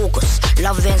us, focus,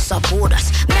 love and support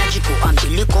us. Magical,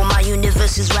 umbilical, my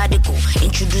universe is radical.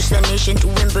 Introduce the nation to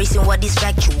embracing what is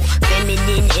factual.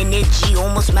 Feminine energy,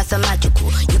 almost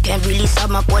mathematical. You can't really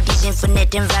sum up what is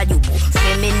infinite and valuable.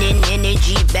 Feminine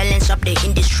energy, balance up the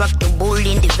indestructible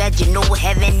in the vaginal,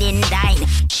 heaven in thine.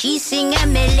 She sing a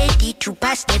melody to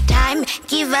pass the time.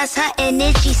 give us her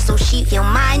energy so she feel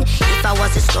mine. If I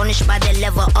was astonished by the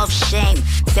level of shame,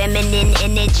 feminine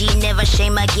energy, never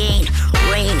shame again.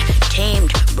 Rain,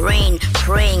 tamed, brain,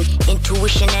 praying,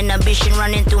 intuition and ambition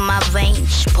running through my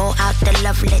veins. Pour out the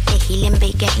love, let the healing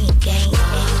begin.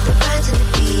 The birds and the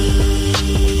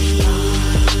bees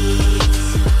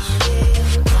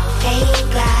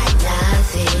ain't got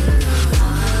nothing.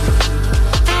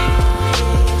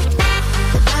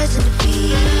 The birds and the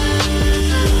bees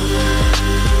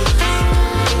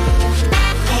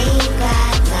ain't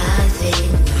got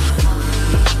nothing.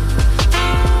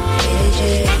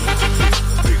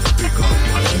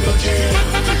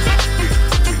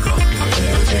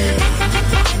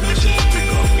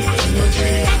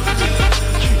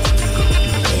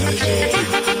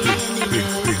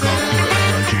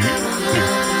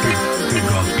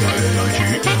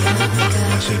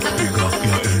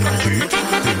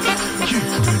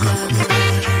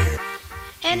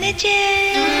 Energy.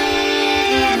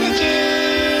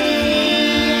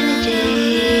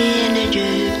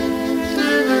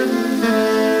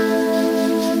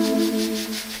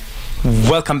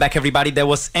 Welcome back, everybody. That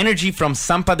was Energy from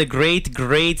Sampa the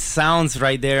Great sounds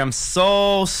right there. I'm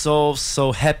so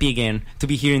happy again to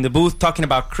be here in the booth talking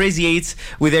about Crazy8s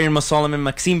with Erin Mussolum and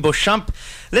Maxime Beauchamp.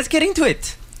 Let's get into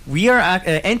it. We are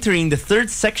entering the third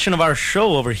section of our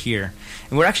show over here,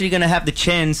 and we're actually going to have the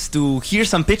chance to hear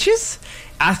some pitches,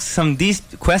 ask some these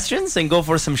questions, and go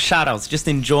for some shout-outs, just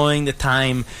enjoying the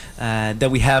time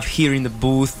that we have here in the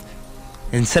booth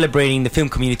and celebrating the film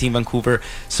community in Vancouver.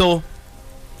 So,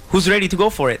 who's ready to go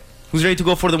for it? Who's ready to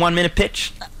go for the 1 minute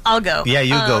pitch? I'll go. Yeah,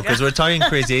 you go, because we're talking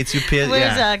Crazy8s. You pitch.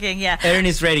 We're talking, yeah. Erin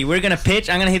is ready. We're gonna pitch.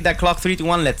 I'm gonna hit that clock. 3, 2,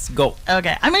 1. Let's go.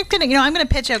 Okay, I'm gonna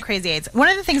pitch out Crazy8s. One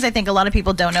of the things I think a lot of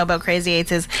people don't know about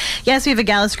Crazy8s is, yes, we have a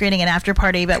gala screening and after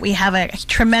party, but we have a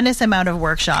tremendous amount of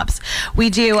workshops. We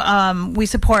do. We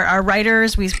support our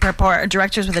writers. We support our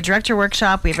directors with a director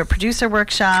workshop. We have a producer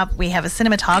workshop. We have a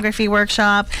cinematography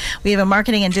workshop. We have a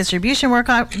marketing and distribution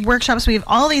workshops. We have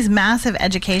all these massive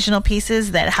educational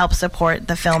pieces that help support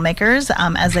the filmmakers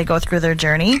as they go through their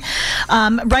journey.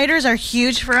 Writers are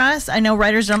huge for us. I know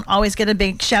writers don't always get a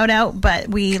big shout out, but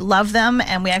we love them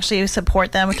and we actually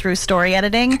support them through story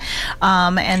editing.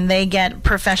 And they get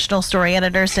professional story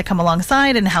editors to come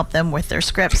alongside and help them with their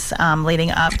scripts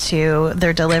leading up to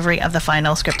their delivery of the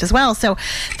final script as well. So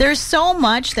there's so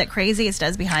much that Crazy8s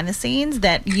does behind the scenes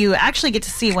that you actually get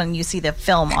to see when you see the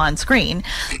film on screen.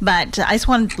 But I just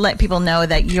want to let people know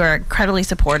that you're incredibly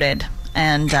supported.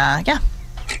 And yeah.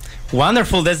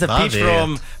 Wonderful. That's the pitch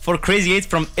for Crazy8s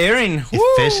from Erin.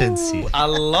 Efficiency. Woo! I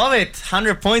love it.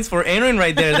 100 points for Erin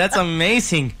right there. That's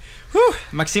amazing. Whew.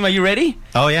 Maxime, are you ready?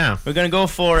 Oh, yeah. We're going to go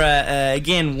for,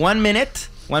 again, 1 minute.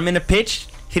 1 minute pitch.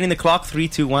 Hitting the clock. 3,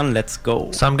 2, 1. Let's go.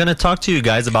 So I'm going to talk to you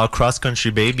guys about Cross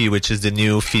Country Baby, which is the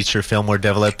new feature film we're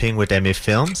developing with MA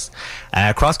Films.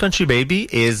 Cross Country Baby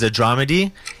is a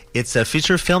dramedy. It's a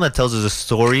feature film that tells us the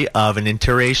story of an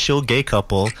interracial gay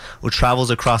couple who travels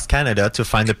across Canada to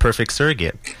find the perfect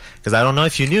surrogate. Because I don't know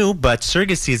if you knew, but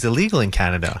surrogacy is illegal in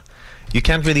Canada. You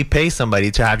can't really pay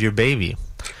somebody to have your baby.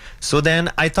 So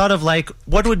then I thought of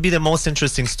what would be the most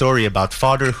interesting story about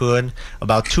fatherhood,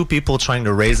 about two people trying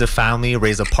to raise a family,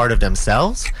 raise a part of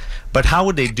themselves, but how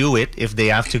would they do it if they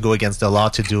have to go against the law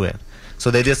to do it? So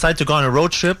they decide to go on a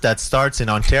road trip that starts in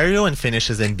Ontario and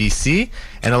finishes in BC.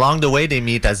 And along the way, they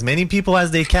meet as many people as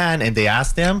they can, and they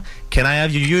ask them, can I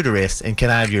have your uterus and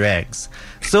can I have your eggs?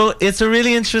 So it's a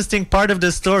really interesting part of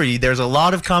the story. There's a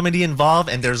lot of comedy involved,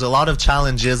 and there's a lot of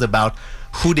challenges about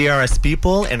who they are as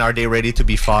people and are they ready to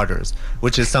be fathers,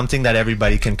 which is something that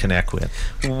everybody can connect with.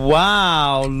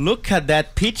 Wow, look at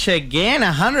that pitch again.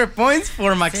 100 points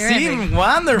for Maxime.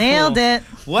 Wonderful. Nailed it.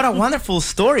 What a wonderful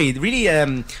story. Really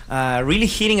really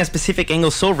hitting a specific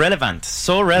angle. So relevant.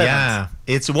 Yeah.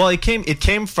 It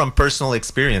came from personal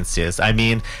experiences. I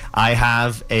mean, I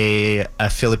have a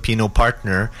Filipino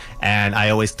partner, and I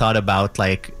always thought about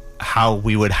how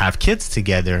we would have kids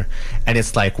together. And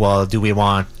it's well, do we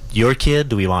want your kid?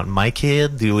 Do we want my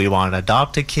kid? Do we want to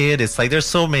adopt a kid? It's there's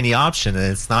so many options, and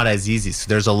it's not as easy. So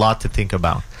there's a lot to think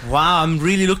about. Wow, I'm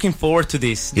really looking forward to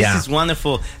this. This is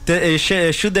wonderful.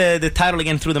 Shoot the title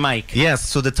again through the mic. Yes,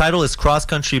 so the title is Cross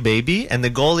Country Baby, and the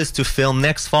goal is to film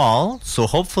next fall. So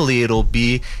hopefully it'll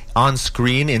be on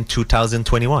screen in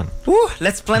 2021. Woo,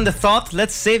 let's plan the thought.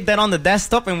 Let's save that on the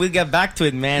desktop and we'll get back to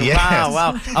it, man. Yes.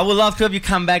 Wow. I would love to have you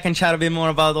come back and chat a bit more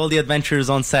about all the adventures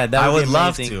on set. That would be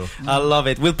love amazing. to. I love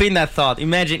it. We'll pin that thought.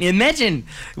 Imagine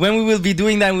when we will be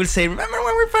doing that, we'll say, remember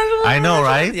when we first... I know,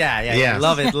 right? Yeah.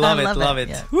 Love it. Love it.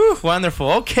 Yeah. Woo,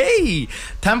 wonderful. Okay.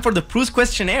 Time for the Proust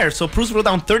questionnaire. So Proust wrote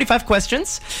down 35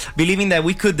 questions, believing that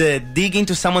we could dig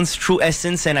into someone's true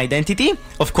essence and identity.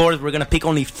 Of course, we're going to pick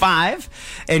only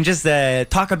 5 and just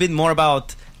talk a bit more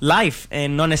about life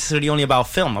and not necessarily only about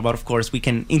film. About, of course, we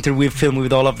can interweave film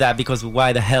with all of that because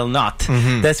why the hell not?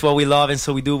 That's what we love, and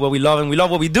so we do what we love, and we love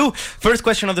what we do. First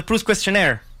question of the Proust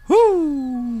questionnaire.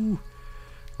 Woo!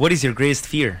 What is your greatest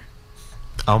fear?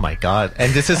 Oh my God.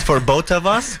 And this is for both of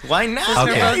us? Why not?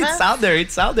 Okay.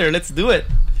 It's out there. Let's do it.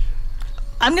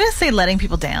 I'm going to say letting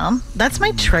people down. That's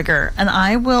my trigger. And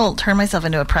I will turn myself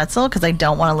into a pretzel because I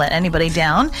don't want to let anybody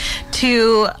down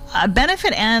to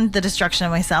benefit and the destruction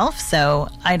of myself. So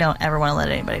I don't ever want to let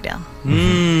anybody down.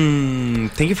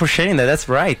 Thank you for sharing that. That's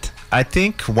right. I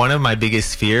think one of my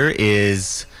biggest fear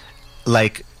is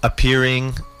like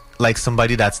appearing like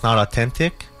somebody that's not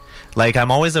authentic. Like,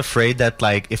 I'm always afraid that,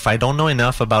 like, if I don't know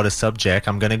enough about a subject,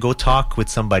 I'm going to go talk with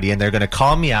somebody and they're going to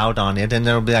call me out on it. And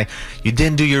they'll be like, you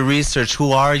didn't do your research.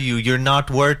 Who are you? You're not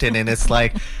worth it. And it's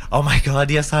like, oh my God,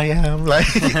 yes, I am. Like,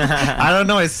 I don't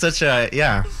know. It's such a,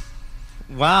 yeah.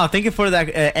 Wow, thank you for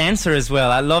that answer as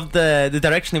well. I love the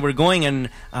direction that we're going, and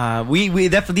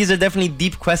these are definitely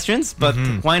deep questions, but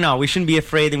why not? We shouldn't be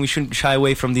afraid and we shouldn't shy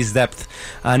away from this depth.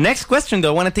 Next question,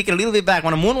 though, I want to take it a little bit back.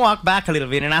 I want to moonwalk back a little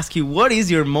bit and ask you, what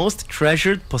is your most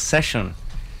treasured possession?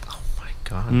 Oh my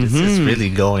God, this is really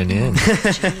going in.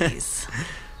 Jeez.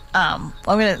 I'm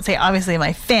going to say obviously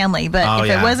my family, but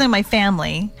it wasn't my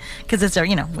family, because it's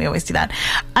we always do that.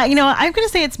 I'm going to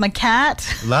say it's my cat.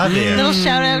 Love it. Little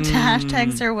shout out to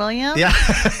hashtag Sir William. Yeah.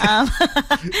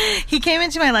 He came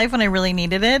into my life when I really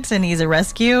needed it, and he's a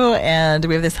rescue, and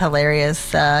we have this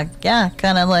hilarious, kind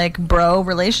of like bro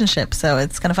relationship. So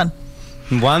it's kind of fun.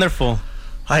 Wonderful.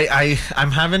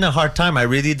 I'm having a hard time. I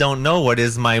really don't know what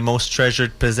is my most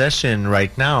treasured possession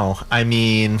right now. I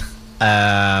mean,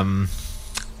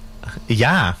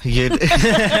 yeah, you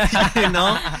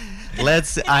know,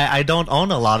 I don't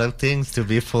own a lot of things, to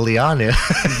be fully honest.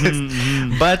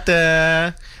 But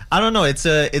I don't know.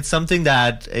 It's something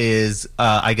that is,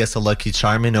 I guess, a lucky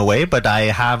charm in a way. But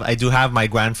I do have my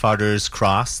grandfather's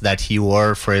cross that he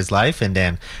wore for his life, and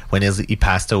then when he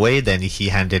passed away, then he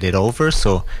handed it over.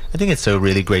 So I think it's a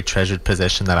really great treasured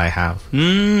possession that I have.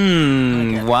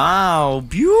 Wow,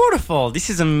 beautiful. This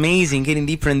is amazing. Getting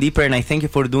deeper and deeper, and I thank you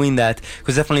for doing that,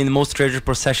 because definitely the most treasured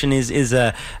possession is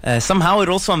somehow it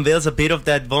also unveils a bit of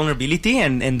that vulnerability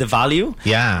and the value.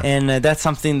 Yeah, and that's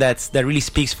something that really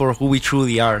speaks for who we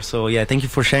truly are. So yeah, thank you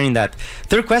for sharing that.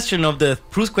 Third question of the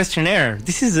Proust questionnaire.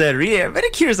 This is really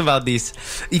very curious about this.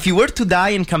 If you were to die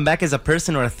and come back as a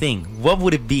person or a thing, what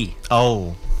would it be?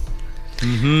 Oh.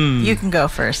 You can go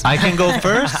first. I can go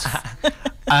first.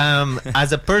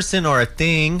 As a person or a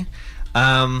thing,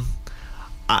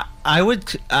 I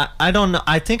would. I don't know.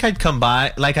 I think I'd come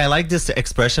by. Like, I like this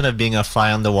expression of being a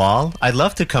fly on the wall. I'd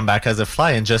love to come back as a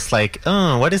fly and just like,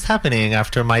 oh, what is happening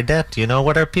after my death? You know,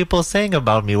 what are people saying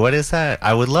about me? What is that?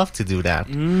 I would love to do that.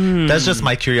 That's just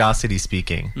my curiosity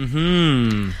speaking.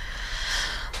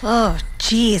 Oh,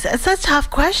 geez, it's a tough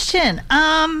question.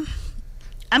 I'm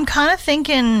kind of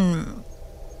thinking.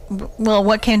 Well,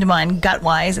 what came to mind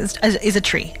gut-wise is a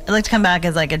tree. I'd like to come back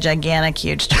as like a gigantic,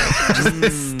 huge tree.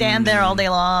 Just stand there all day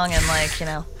long and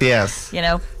Yes.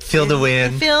 Feel the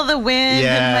wind.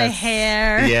 Yes. In my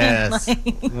hair. Yes.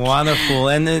 Wonderful.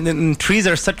 And trees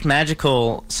are such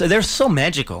magical. So they're so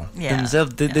magical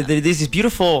themselves. There's this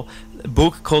beautiful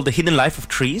book called The Hidden Life of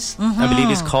Trees, I believe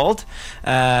it's called,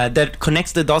 that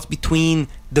connects the dots between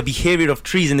the behavior of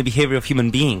trees and the behavior of human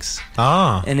beings.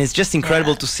 And it's just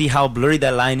incredible to see how blurry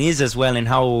that line is as well, and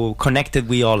how connected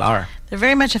we all are. They're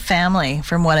very much a family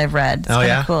from what I've read. It's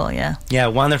kind of cool, Yeah,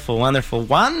 wonderful.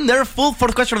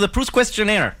 Fourth question of the Proust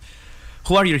questionnaire.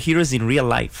 Who are your heroes in real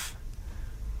life?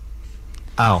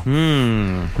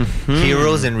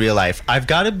 Heroes in real life. I've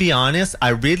got to be honest, I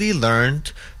really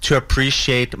learned to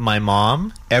appreciate my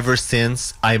mom ever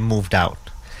since I moved out.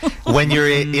 When you're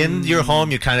in your home,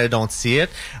 you kind of don't see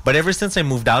it. But ever since I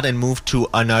moved out and moved to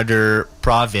another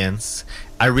province,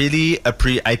 I really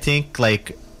I think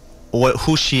like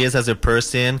who she is as a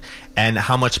person and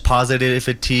how much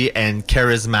positivity and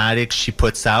charismatic she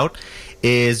puts out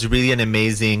is really an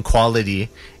amazing quality.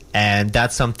 And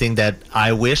that's something that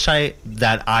I wish I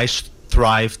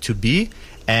thrive to be,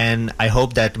 and I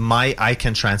hope that I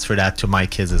can transfer that to my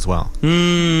kids as well.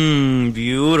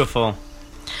 Beautiful.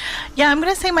 Yeah, I'm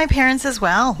going to say my parents as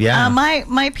well. Yeah.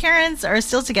 My parents are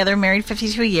still together, married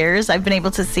 52 years. I've been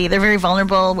able to see they're very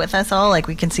vulnerable with us all. Like,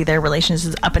 we can see their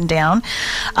relationships up and down.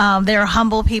 They're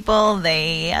humble people.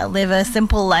 They live a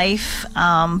simple life,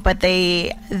 but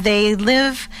they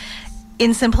live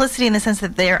in simplicity in the sense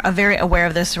that they're very aware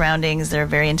of their surroundings. They're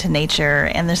very into nature,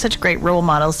 and they're such great role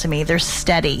models to me. They're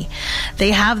steady.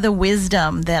 They have the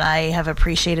wisdom that I have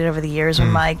appreciated over the years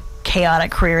when my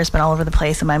chaotic career has been all over the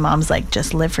place, and my mom's like,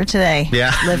 just live for today.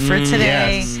 Yeah. Live for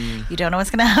today. Yes. You don't know what's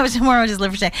going to happen tomorrow, just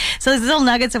live for today. So these little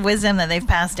nuggets of wisdom that they've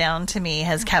passed down to me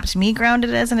has kept me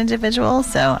grounded as an individual,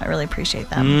 so I really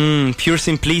appreciate them. Pure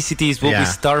simplicity is what we Yeah.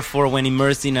 start for when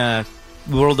immersed in a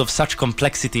world of such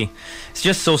complexity. It's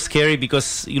just so scary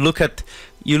because you look at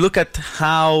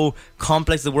how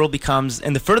complex the world becomes,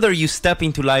 and the further you step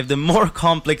into life, the more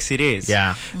complex it is.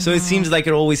 Yeah. So it seems like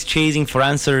you're always chasing for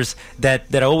answers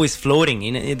that are always floating.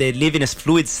 They live in a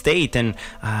fluid state, and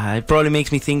it probably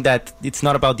makes me think that it's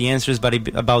not about the answers, but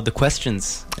about the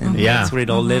questions. And that's where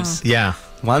it all lives. Yeah.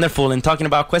 Wonderful. And talking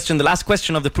about question, the last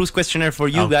question of the Proust questionnaire for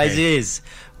you guys is,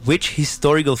 which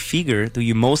historical figure do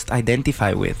you most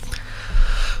identify with?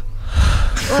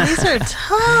 Well, these are tough.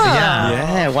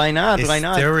 Yeah, why not? Why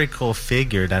not? Historical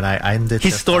figure that I identify.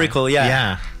 Historical, yeah.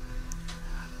 Yeah.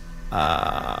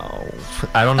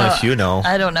 I don't know if you know.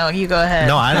 I don't know. You go ahead.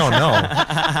 No, I don't know.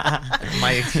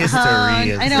 My history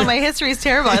is... I know my history is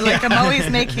terrible. I'm always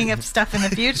making up stuff in the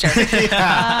future.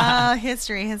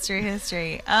 History.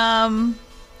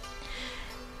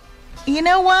 You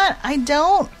know what? I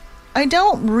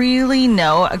don't really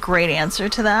know a great answer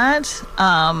to that.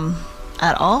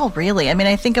 At all, really. I mean,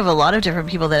 I think of a lot of different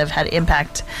people that have had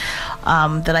impact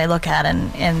that I look at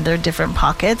in their different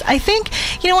pockets. I think,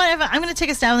 you know what, if I'm going to take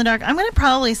a stab in the dark, I'm going to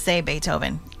probably say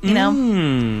Beethoven, you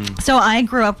know? So I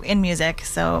grew up in music,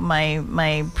 so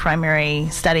my primary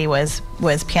study was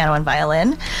piano and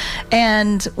violin.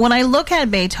 And when I look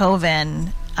at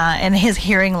Beethoven, and his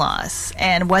hearing loss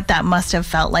and what that must have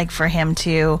felt like for him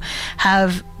to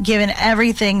have given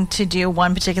everything to do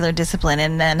one particular discipline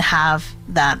and then have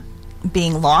that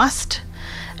being lost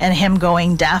and him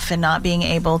going deaf and not being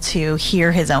able to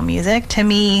hear his own music, to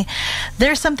me,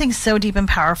 there's something so deep and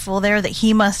powerful there that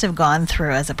he must have gone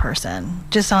through as a person,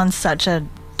 just on such a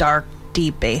dark,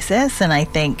 deep basis. And I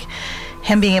think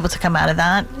him being able to come out of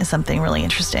that is something really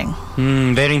interesting.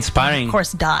 Very inspiring. Of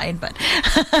course, died, but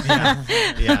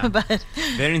Yeah. but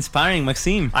very inspiring,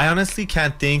 Maxime. I honestly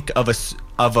can't think of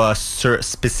a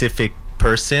specific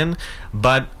person,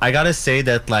 but I gotta say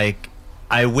that, like,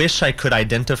 I wish I could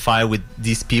identify with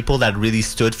these people that really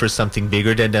stood for something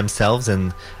bigger than themselves,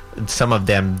 and some of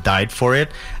them died for it.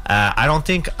 I don't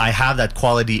think I have that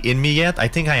quality in me yet. I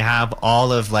think I have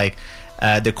all of, like,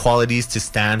 the qualities to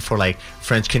stand for, like,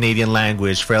 French Canadian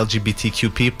language, for LGBTQ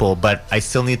people, but I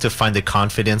still need to find the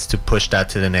confidence to push that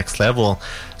to the next level.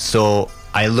 So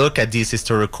I look at these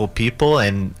historical people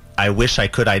and I wish I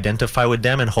could identify with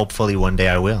them, and hopefully one day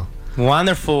I will.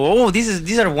 Wonderful. Oh,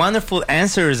 these are wonderful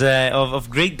answers of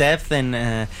great depth, and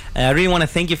I really want to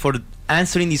thank you for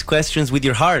answering these questions with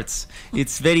your hearts.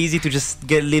 It's very easy to just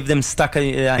leave them stuck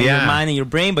in your mind and your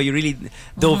brain, but you really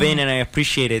dove in, and I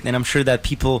appreciate it. And I'm sure that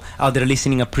people out there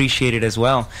listening appreciate it as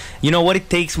well. You know, what it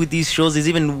takes with these shows is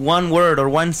even one word or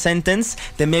one sentence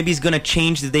that maybe is going to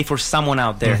change the day for someone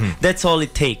out there. That's all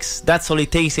it takes. That's all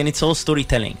it takes, and it's all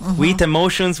storytelling. We eat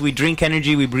emotions, we drink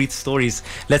energy, we breathe stories.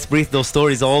 Let's breathe those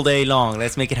stories all day long.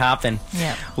 Let's make it happen.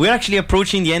 Yeah. We're actually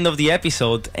approaching the end of the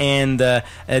episode, and there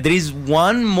is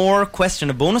one more question,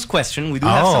 a bonus question. We do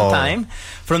have some time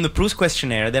from the Proust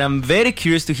questionnaire that I'm very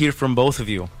curious to hear from both of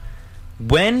you.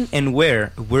 When and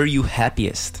where were you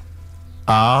happiest?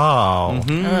 Oh,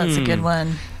 that's a good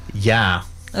one. Yeah.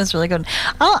 That was really good.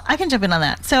 I can jump in on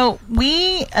that. So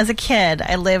we, as a kid,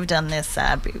 I lived on this,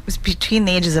 it was between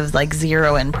the ages of like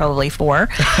 0 and probably 4.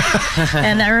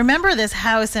 And I remember this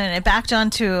house, and it backed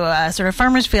onto a sort of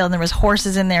farmer's field, and there was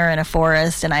horses in there in a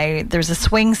forest, and there was a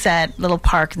swing set, little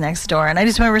park next door. And I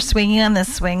just remember swinging on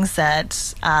this swing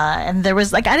set, and there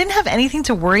was, like, I didn't have anything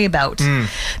to worry about.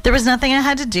 There was nothing I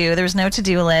had to do. There was no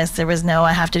to-do list. There was no,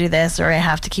 I have to do this, or I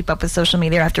have to keep up with social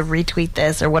media, or I have to retweet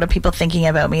this, or what are people thinking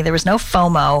about me. There was no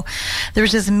FOMO. There was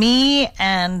just me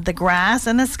and the grass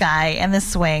and the sky and the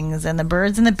swings and the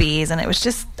birds and the bees, and it was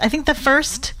just, I think, the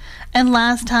first and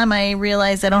last time I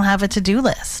realized I don't have a to-do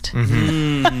list.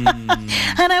 And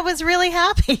I was really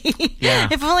happy. Yeah.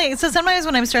 If only, so sometimes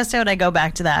when I'm stressed out, I go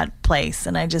back to that place,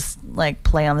 and I just like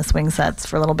play on the swing sets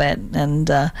for a little bit and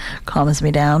calms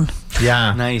me down.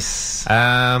 Yeah. Nice.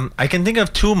 I can think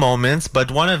of two moments,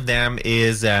 but one of them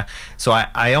is so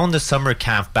I owned a summer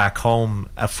camp back home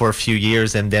for a few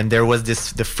years, and then there was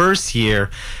the first year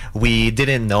we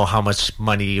didn't know how much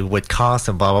money it would cost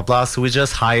and blah blah blah, so we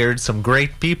just hired some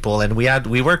great people and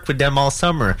we worked with them all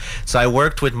summer. So I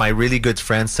worked with my really good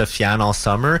friend Sofiane all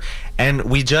summer, and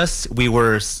we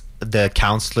were the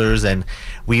counselors, and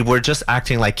we were just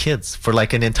acting like kids for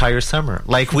like an entire summer.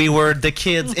 Like we were the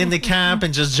kids in the camp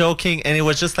and just joking, and it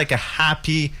was just like a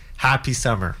happy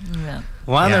summer. Yeah.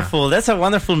 Wonderful. That's a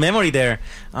wonderful memory there.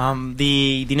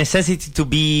 The necessity to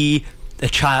be a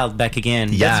child back again.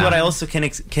 Yeah. That's what I also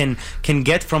can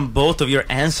get from both of your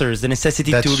answers. The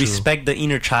necessity That's to true. respect the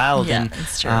inner child, Yeah, and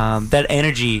it's true. that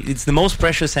energy. It's the most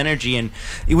precious energy, and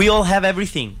we all have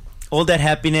everything. All that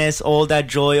happiness, all that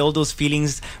joy, all those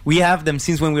feelings, we have them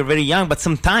since when we were very young, but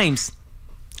sometimes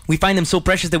we find them so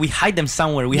precious that we hide them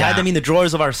somewhere. We hide them in the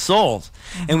drawers of our souls,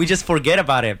 and we just forget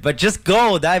about it. But just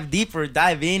go, dive deeper,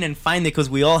 dive in and find it, because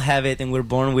we all have it and we're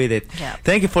born with it. Yeah.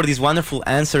 Thank you for these wonderful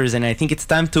answers, and I think it's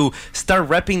time to start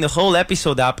wrapping the whole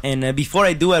episode up. And before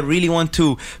I do, I really want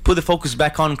to put the focus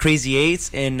back on Crazy8s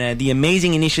and the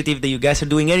amazing initiative that you guys are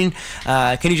doing. Erin,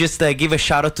 can you just give a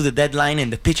shout out to the deadline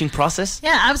and the pitching process?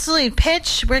 Yeah, absolutely.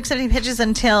 We're accepting pitches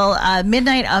until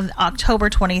midnight of October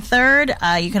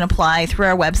 23rd. You can apply through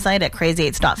our website at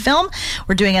Crazy8s.film.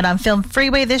 We're doing it on Film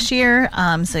Freeway this year,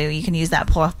 so you can use that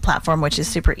platform, which is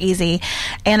super easy.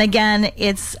 And again,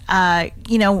 it's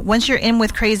once you're in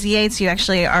with Crazy8s, you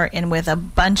actually are in with a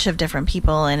bunch of different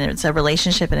people, and it's a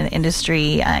relationship and an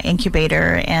industry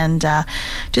incubator. And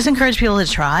just encourage people to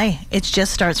try. It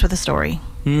just starts with a story.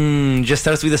 Just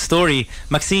starts with a story.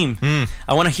 Maxime,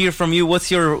 I want to hear from you. What's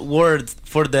your word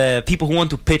for the people who want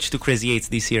to pitch to Crazy8s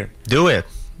this year? Do it.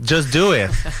 Just do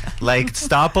it. Like,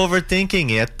 stop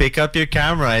overthinking it. Pick up your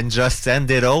camera and just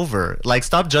send it over. Like,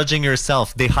 stop judging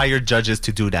yourself. They hire judges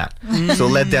to do that. So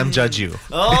let them judge you.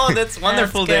 Oh, that's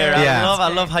wonderful. That's there. good. Yeah.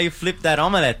 I love how you flip that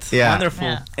omelette. Yeah. Wonderful.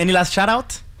 Yeah. Any last shout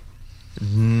out?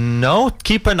 No,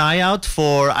 keep an eye out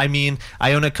for, I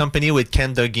own a company with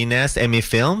Ken Guinness, Emmy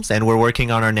Films, and we're working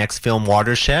on our next film,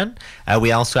 Watershed.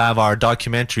 We also have our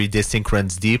documentary, This Sync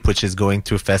Runs Deep, which is going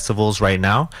through festivals right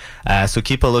now. So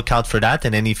keep a lookout for that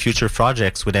and any future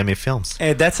projects with Emmy Films.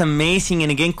 That's amazing.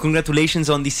 And again, congratulations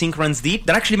on This Sync Runs Deep.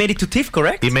 That actually made it to TIFF,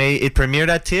 correct? It premiered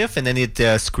at TIFF, and then it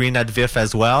screened at VIF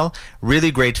as well. Really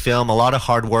great film. A lot of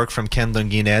hard work from Ken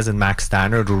Guinness and Max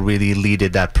Stannard, who really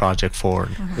leaded that project forward.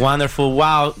 Wonderful.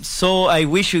 Wow. So I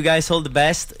wish you guys all the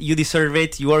best. You deserve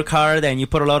it. You work hard and you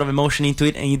put a lot of emotion into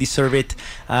it, and you deserve it.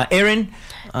 Erin,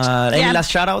 any last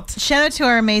shout out? Shout out to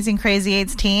our amazing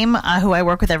Crazy8s team, who I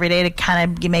work with every day to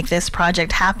kind of make this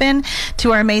project happen.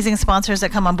 To our amazing sponsors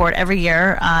that come on board every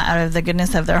year out of the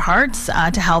goodness of their hearts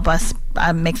to help us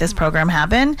make this program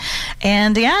happen.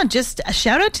 And just a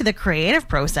shout out to the creative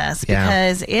process,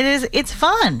 because it's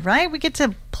fun, right? We get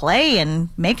to play and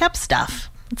make up stuff.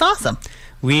 It's awesome.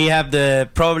 We have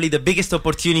probably the biggest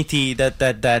opportunity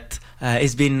that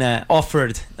has been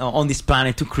offered on this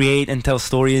planet to create and tell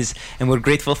stories, and we're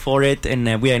grateful for it,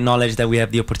 and we acknowledge that we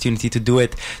have the opportunity to do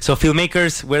it. So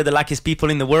filmmakers, we're the luckiest people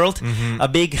in the world. A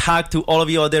big hug to all of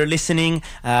you out there listening.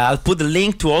 I'll put the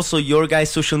link to also your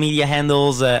guys' social media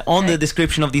handles on the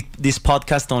description of this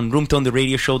podcast on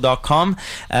roomtonetheradioshow.com.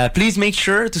 Please make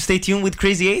sure to stay tuned with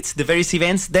Crazy8s, the various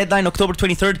events. Deadline October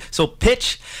 23rd, so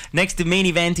pitch next to main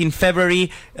event in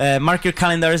February. Mark your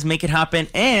calendars, make it happen.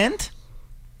 And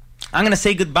I'm going to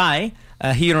say goodbye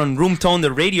here on Room Tone,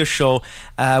 the radio show,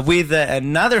 with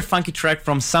another funky track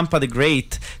from Sampa the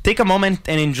Great. Take a moment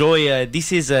and enjoy.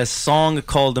 This is a song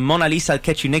called Mona Lisa. I'll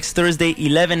catch you next Thursday,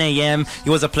 11 a.m. It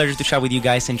was a pleasure to chat with you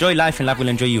guys. Enjoy life, and life will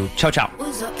enjoy you. Ciao, ciao.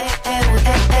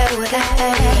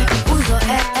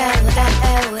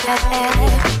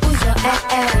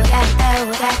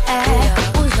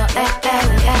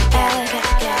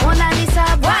 Mona Lisa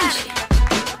Bwanji,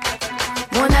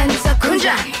 Mona Lisa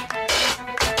Kunjani,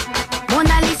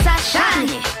 Mona Lisa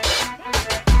Shani,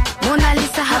 Mona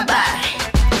Lisa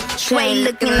Habari. Sway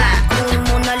looking like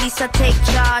Mona Lisa take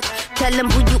charge. Tell them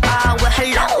who you are, well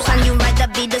hello. Son, you rather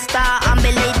be the star. I'm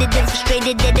belated and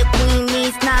frustrated that the queen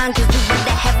needs nine. Cause you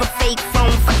rather have a fake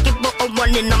phone. Fuck it, but I'm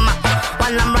running on my own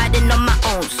while I'm riding on my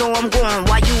own. So I'm going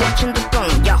while you watching the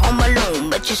throne. You're home alone,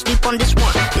 but you sleep on this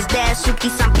one. Is there Suki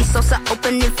Sampi Sosa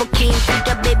opening for King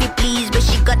Peter? Baby, please